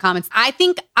Patreon comments. I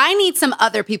think I need some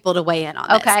other people to weigh in on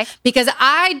this. Okay. Because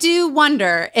I do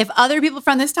wonder if other people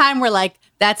from this time were like,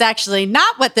 that's actually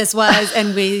not what this was,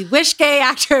 and we wish gay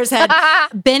actors had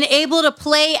been able to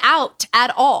play out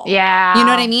at all. Yeah. You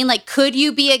know what I mean? Like, could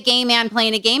you be a gay man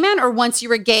playing a gay man? Or once you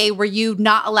were gay, were you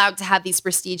not allowed to have these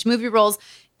prestige movie roles?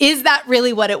 is that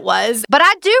really what it was? But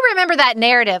I do remember that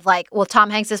narrative, like, well, Tom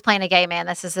Hanks is playing a gay man.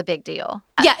 This is a big deal.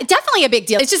 Yeah, definitely a big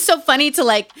deal. It's just so funny to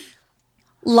like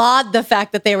laud the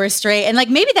fact that they were straight. And like,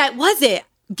 maybe that was it.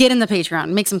 Get in the Patreon,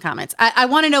 make some comments. I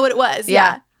want to know what it was.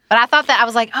 Yeah. But I thought that, I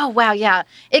was like, oh, wow, yeah.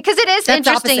 Because it is That's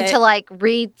interesting opposite. to like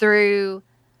read through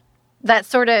that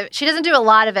sort of, she doesn't do a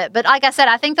lot of it. But like I said,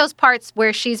 I think those parts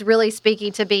where she's really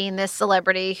speaking to being this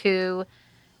celebrity who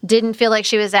didn't feel like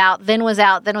she was out, then was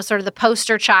sort of the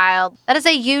poster child. That is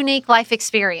a unique life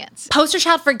experience. Poster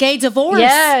child for gay divorce.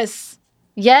 Yes.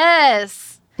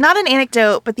 Yes. Not an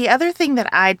anecdote, but the other thing that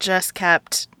I just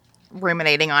kept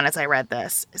ruminating on as I read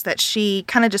this is that she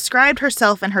kind of described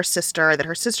herself and her sister, that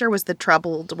her sister was the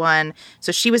troubled one,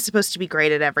 so she was supposed to be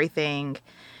great at everything.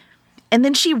 And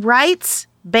then she writes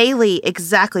Bailey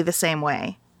exactly the same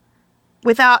way,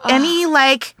 without any,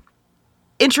 like,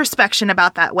 introspection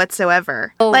about that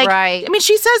whatsoever. Oh, like, right. I mean,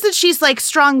 she says that she's, like,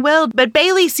 strong-willed, but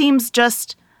Bailey seems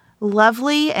just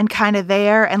lovely and kind of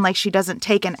there, and, like, she doesn't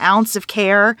take an ounce of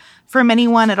care from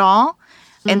anyone at all.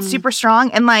 And super strong.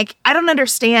 And, like, I don't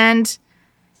understand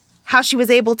how she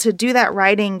was able to do that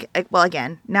writing. Well,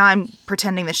 again, now I'm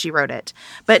pretending that she wrote it.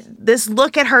 But this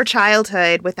look at her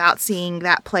childhood without seeing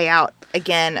that play out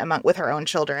again with her own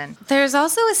children. There's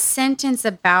also a sentence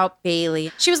about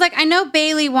Bailey. She was like, I know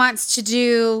Bailey wants to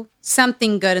do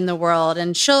something good in the world,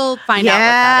 and she'll find out what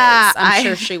that is. I'm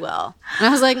sure she will. And I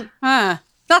was like,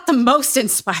 not the most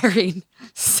inspiring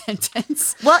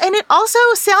sentence. Well, and it also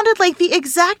sounded like the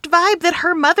exact vibe that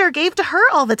her mother gave to her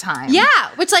all the time. Yeah,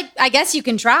 which, like, I guess you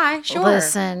can try. Sure.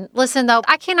 Listen, though,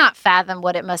 I cannot fathom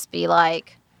what it must be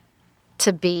like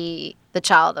to be the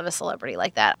child of a celebrity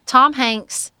like that. Tom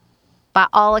Hanks, by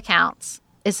all accounts,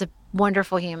 is a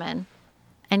wonderful human.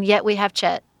 And yet we have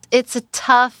Chet. It's a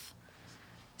tough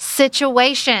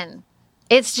situation.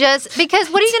 It's just, because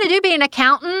what are you going to do, be an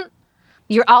accountant?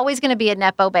 You're always going to be a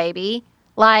Nepo baby.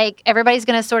 Like, everybody's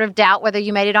going to sort of doubt whether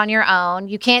you made it on your own.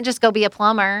 You can't just go be a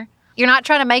plumber. You're not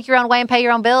trying to make your own way and pay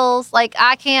your own bills. Like,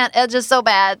 I can't. It's just so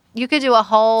bad. You could do a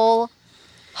whole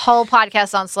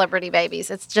podcast on celebrity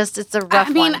babies. It's a rough one. I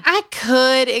mean, I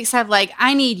could, except, like,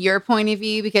 I need your point of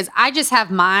view because I just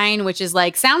have mine, which is,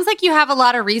 like, sounds like you have a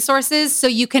lot of resources so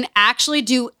you can actually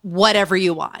do whatever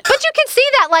you want. But you can see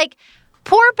that, like,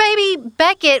 poor baby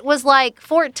Beckett was, like,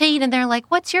 14, and they're like,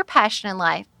 what's your passion in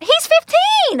life? He's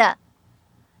 15!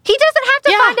 He doesn't have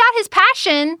to find out his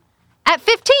passion at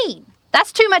 15.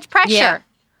 That's too much pressure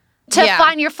to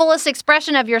find your fullest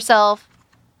expression of yourself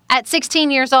at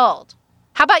 16 years old.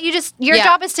 How about you just, your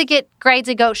job is to get grades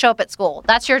and show up at school.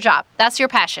 That's your job. That's your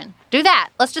passion. Do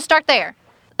that. Let's just start there.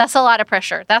 That's a lot of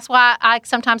pressure. That's why I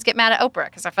sometimes get mad at Oprah,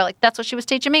 because I feel like that's what she was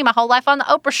teaching me my whole life on the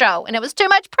Oprah show, and it was too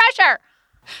much pressure.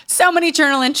 So many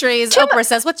journal entries. Oprah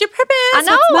says, what's your purpose? I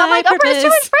know. I'm like, Oprah, it's too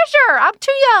much pressure. I'm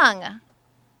too young.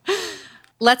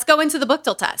 Let's go into the book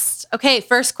tilt test. Okay,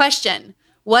 first question.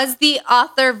 Was the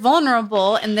author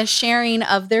vulnerable in the sharing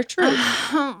of their truth?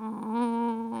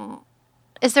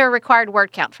 Is there a required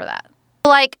word count for that?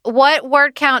 Like, what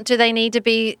word count do they need to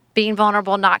be being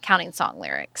vulnerable, not counting song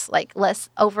lyrics? Like, less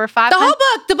over 500? The whole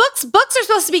book. The books are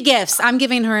supposed to be gifts. I'm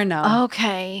giving her a no.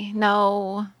 Okay,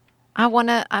 no.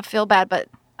 I feel bad, but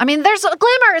I mean, there's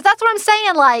glimmers. That's what I'm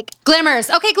saying. Like,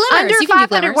 glimmers. Okay, glimmers. Under You can do 500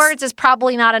 glimmers. words is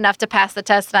probably not enough to pass the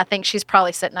test, and I think she's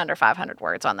probably sitting under 500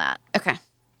 words on that. Okay.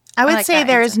 I would like say that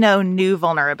there answer. is no new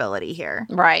vulnerability here.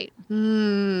 Right.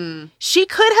 She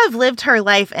could have lived her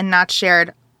life and not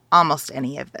shared almost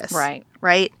any of this. Right.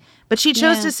 Right? But she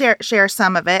chose to share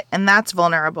some of it, and that's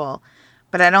vulnerable.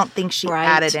 But I don't think she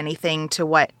added anything to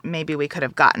what maybe we could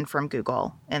have gotten from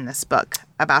Google in this book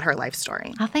about her life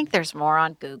story. I think there's more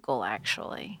on Google,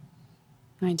 actually.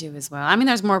 I do as well. I mean,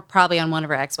 there's more probably on one of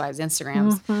her ex-wives'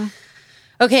 Instagrams.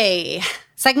 Okay,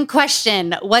 second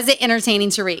question. Was it entertaining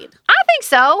to read? I think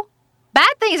so.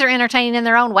 Bad things are entertaining in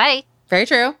their own way. Very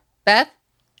true. Beth?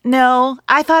 No,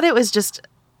 I thought it was just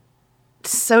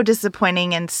so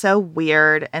disappointing and so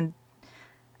weird. And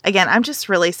again, I'm just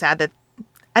really sad that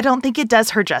I don't think it does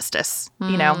her justice,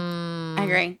 you know?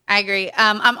 I agree.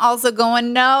 I'm also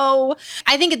going no.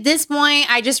 I think at this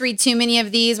point, I just read too many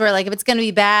of these where, like, if it's going to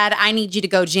be bad, I need you to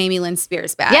go Jamie Lynn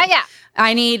Spears bad. Yeah.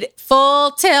 I need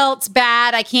full tilt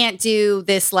bad. I can't do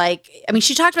this, like, I mean,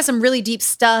 she talked about some really deep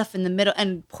stuff in the middle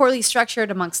and poorly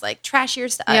structured amongst, like, trashier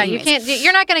stuff. Yeah, Anyways.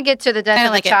 you're not going to get to the death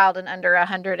of like a it. child in under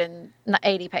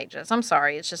 180 pages. I'm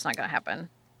sorry. It's just not going to happen.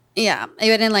 Yeah, I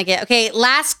didn't like it. Okay,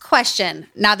 last question.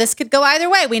 Now, this could go either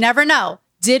way. We never know.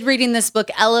 Did reading this book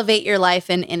elevate your life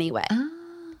in any way?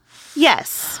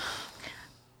 Yes.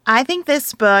 I think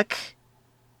this book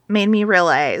made me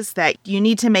realize that you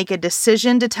need to make a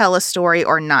decision to tell a story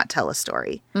or not tell a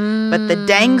story. But the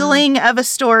dangling of a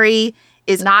story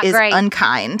is great.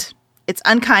 Unkind. It's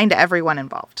unkind to everyone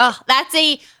involved. Oh, that's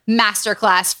a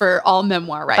masterclass for all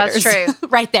memoir writers. That's true.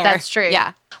 Right there. That's true.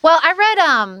 Yeah. Well, I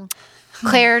read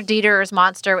Claire Dieter's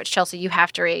Monster, which, Chelsea, you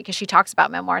have to read because she talks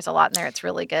about memoirs a lot in there. It's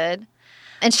really good.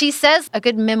 And she says a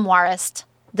good memoirist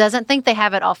doesn't think they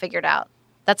have it all figured out.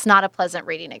 That's not a pleasant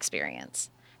reading experience.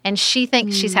 And she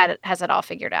thinks has it all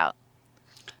figured out.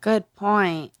 Good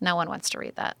point. No one wants to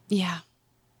read that. Yeah.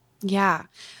 Yeah.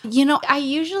 You know, I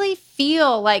usually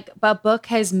feel like a book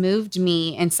has moved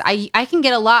me, and so I can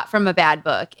get a lot from a bad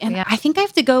book. And I think I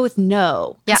have to go with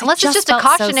no. Yeah, unless it's just a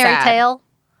cautionary tale.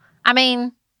 I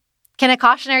mean, can a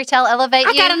cautionary tale elevate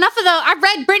you? I got enough of those. I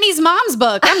read Brittany's mom's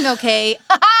book. I'm okay.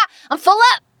 I'm full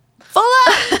up.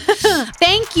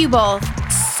 Thank you both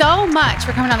so much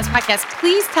for coming on this podcast.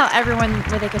 Please tell everyone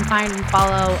where they can find and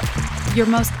follow your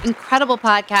most incredible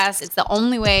podcast. It's the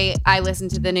only way I listen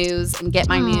to the news and get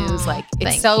my news. Like,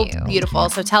 it's so beautiful.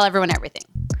 So tell everyone everything.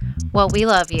 Well, we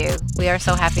love you. We are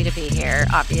so happy to be here,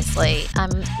 obviously.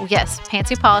 Yes,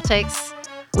 Pantsuit Politics.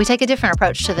 We take a different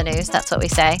approach to the news. That's what we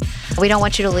say. We don't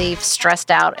want you to leave stressed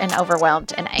out and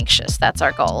overwhelmed and anxious. That's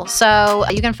our goal. So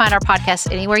you can find our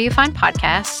podcast anywhere you find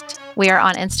podcasts. We are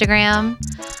on Instagram.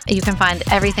 You can find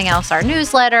everything else, our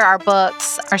newsletter, our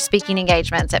books, our speaking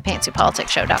engagements at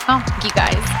pantsuitpoliticsshow.com. Thank you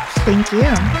guys. Thank you.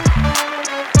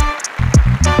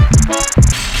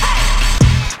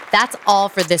 That's all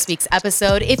for this week's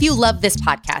episode. If you love this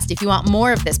podcast, if you want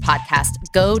more of this podcast,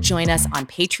 go join us on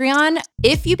Patreon.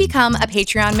 If you become a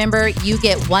Patreon member, you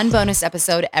get one bonus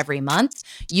episode every month.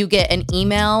 You get an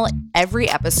email every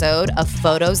episode of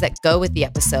photos that go with the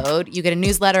episode. You get a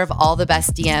newsletter of all the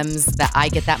best DMs that I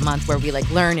get that month where we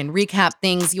learn and recap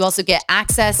things. You also get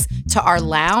access to our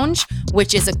lounge,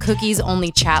 which is a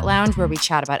cookies-only chat lounge where we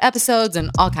chat about episodes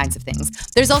and all kinds of things.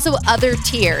 There's also other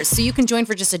tiers, so you can join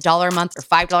for just $1 a month or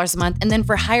 $5 a month. And then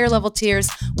for higher level tiers,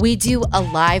 we do a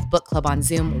live book club on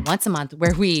Zoom once a month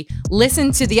where we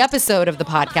listen to the episode of the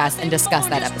podcast and discuss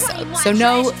that episode. So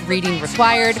no reading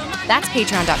required. That's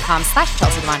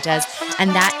patreon.com/Chelsea Devantez.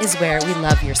 And that is where we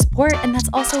love your support. And that's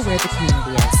also where the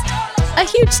community is. A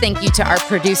huge thank you to our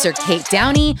producer, Kate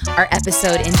Downey, our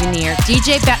episode engineer,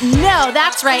 No,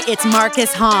 that's right. It's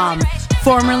Marcus Hom,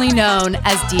 formerly known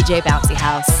as DJ Bouncy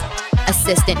House.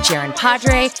 Assistant Jaron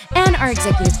Padre, and our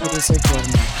executive producer,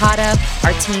 Jordan Mercado.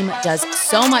 Our team does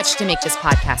so much to make this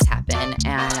podcast happen,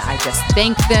 and I just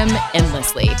thank them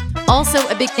endlessly. Also,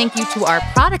 a big thank you to our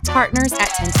product partners at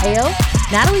Tenteo,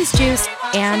 Natalie's Juice,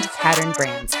 and Pattern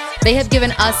Brands. They have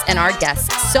given us and our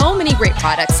guests so many great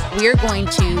products. We're going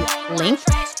to link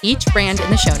each brand in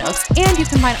the show notes, and you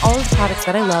can find all of the products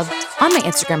that I love on my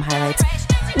Instagram highlights,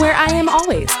 where I am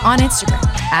always on Instagram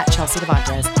at Chelsea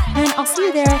Devantez. And I'll see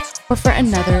you there or for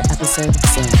another episode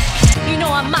soon. You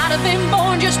know, I might have been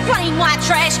born just plain white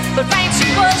trash, but fancy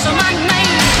was my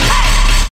name.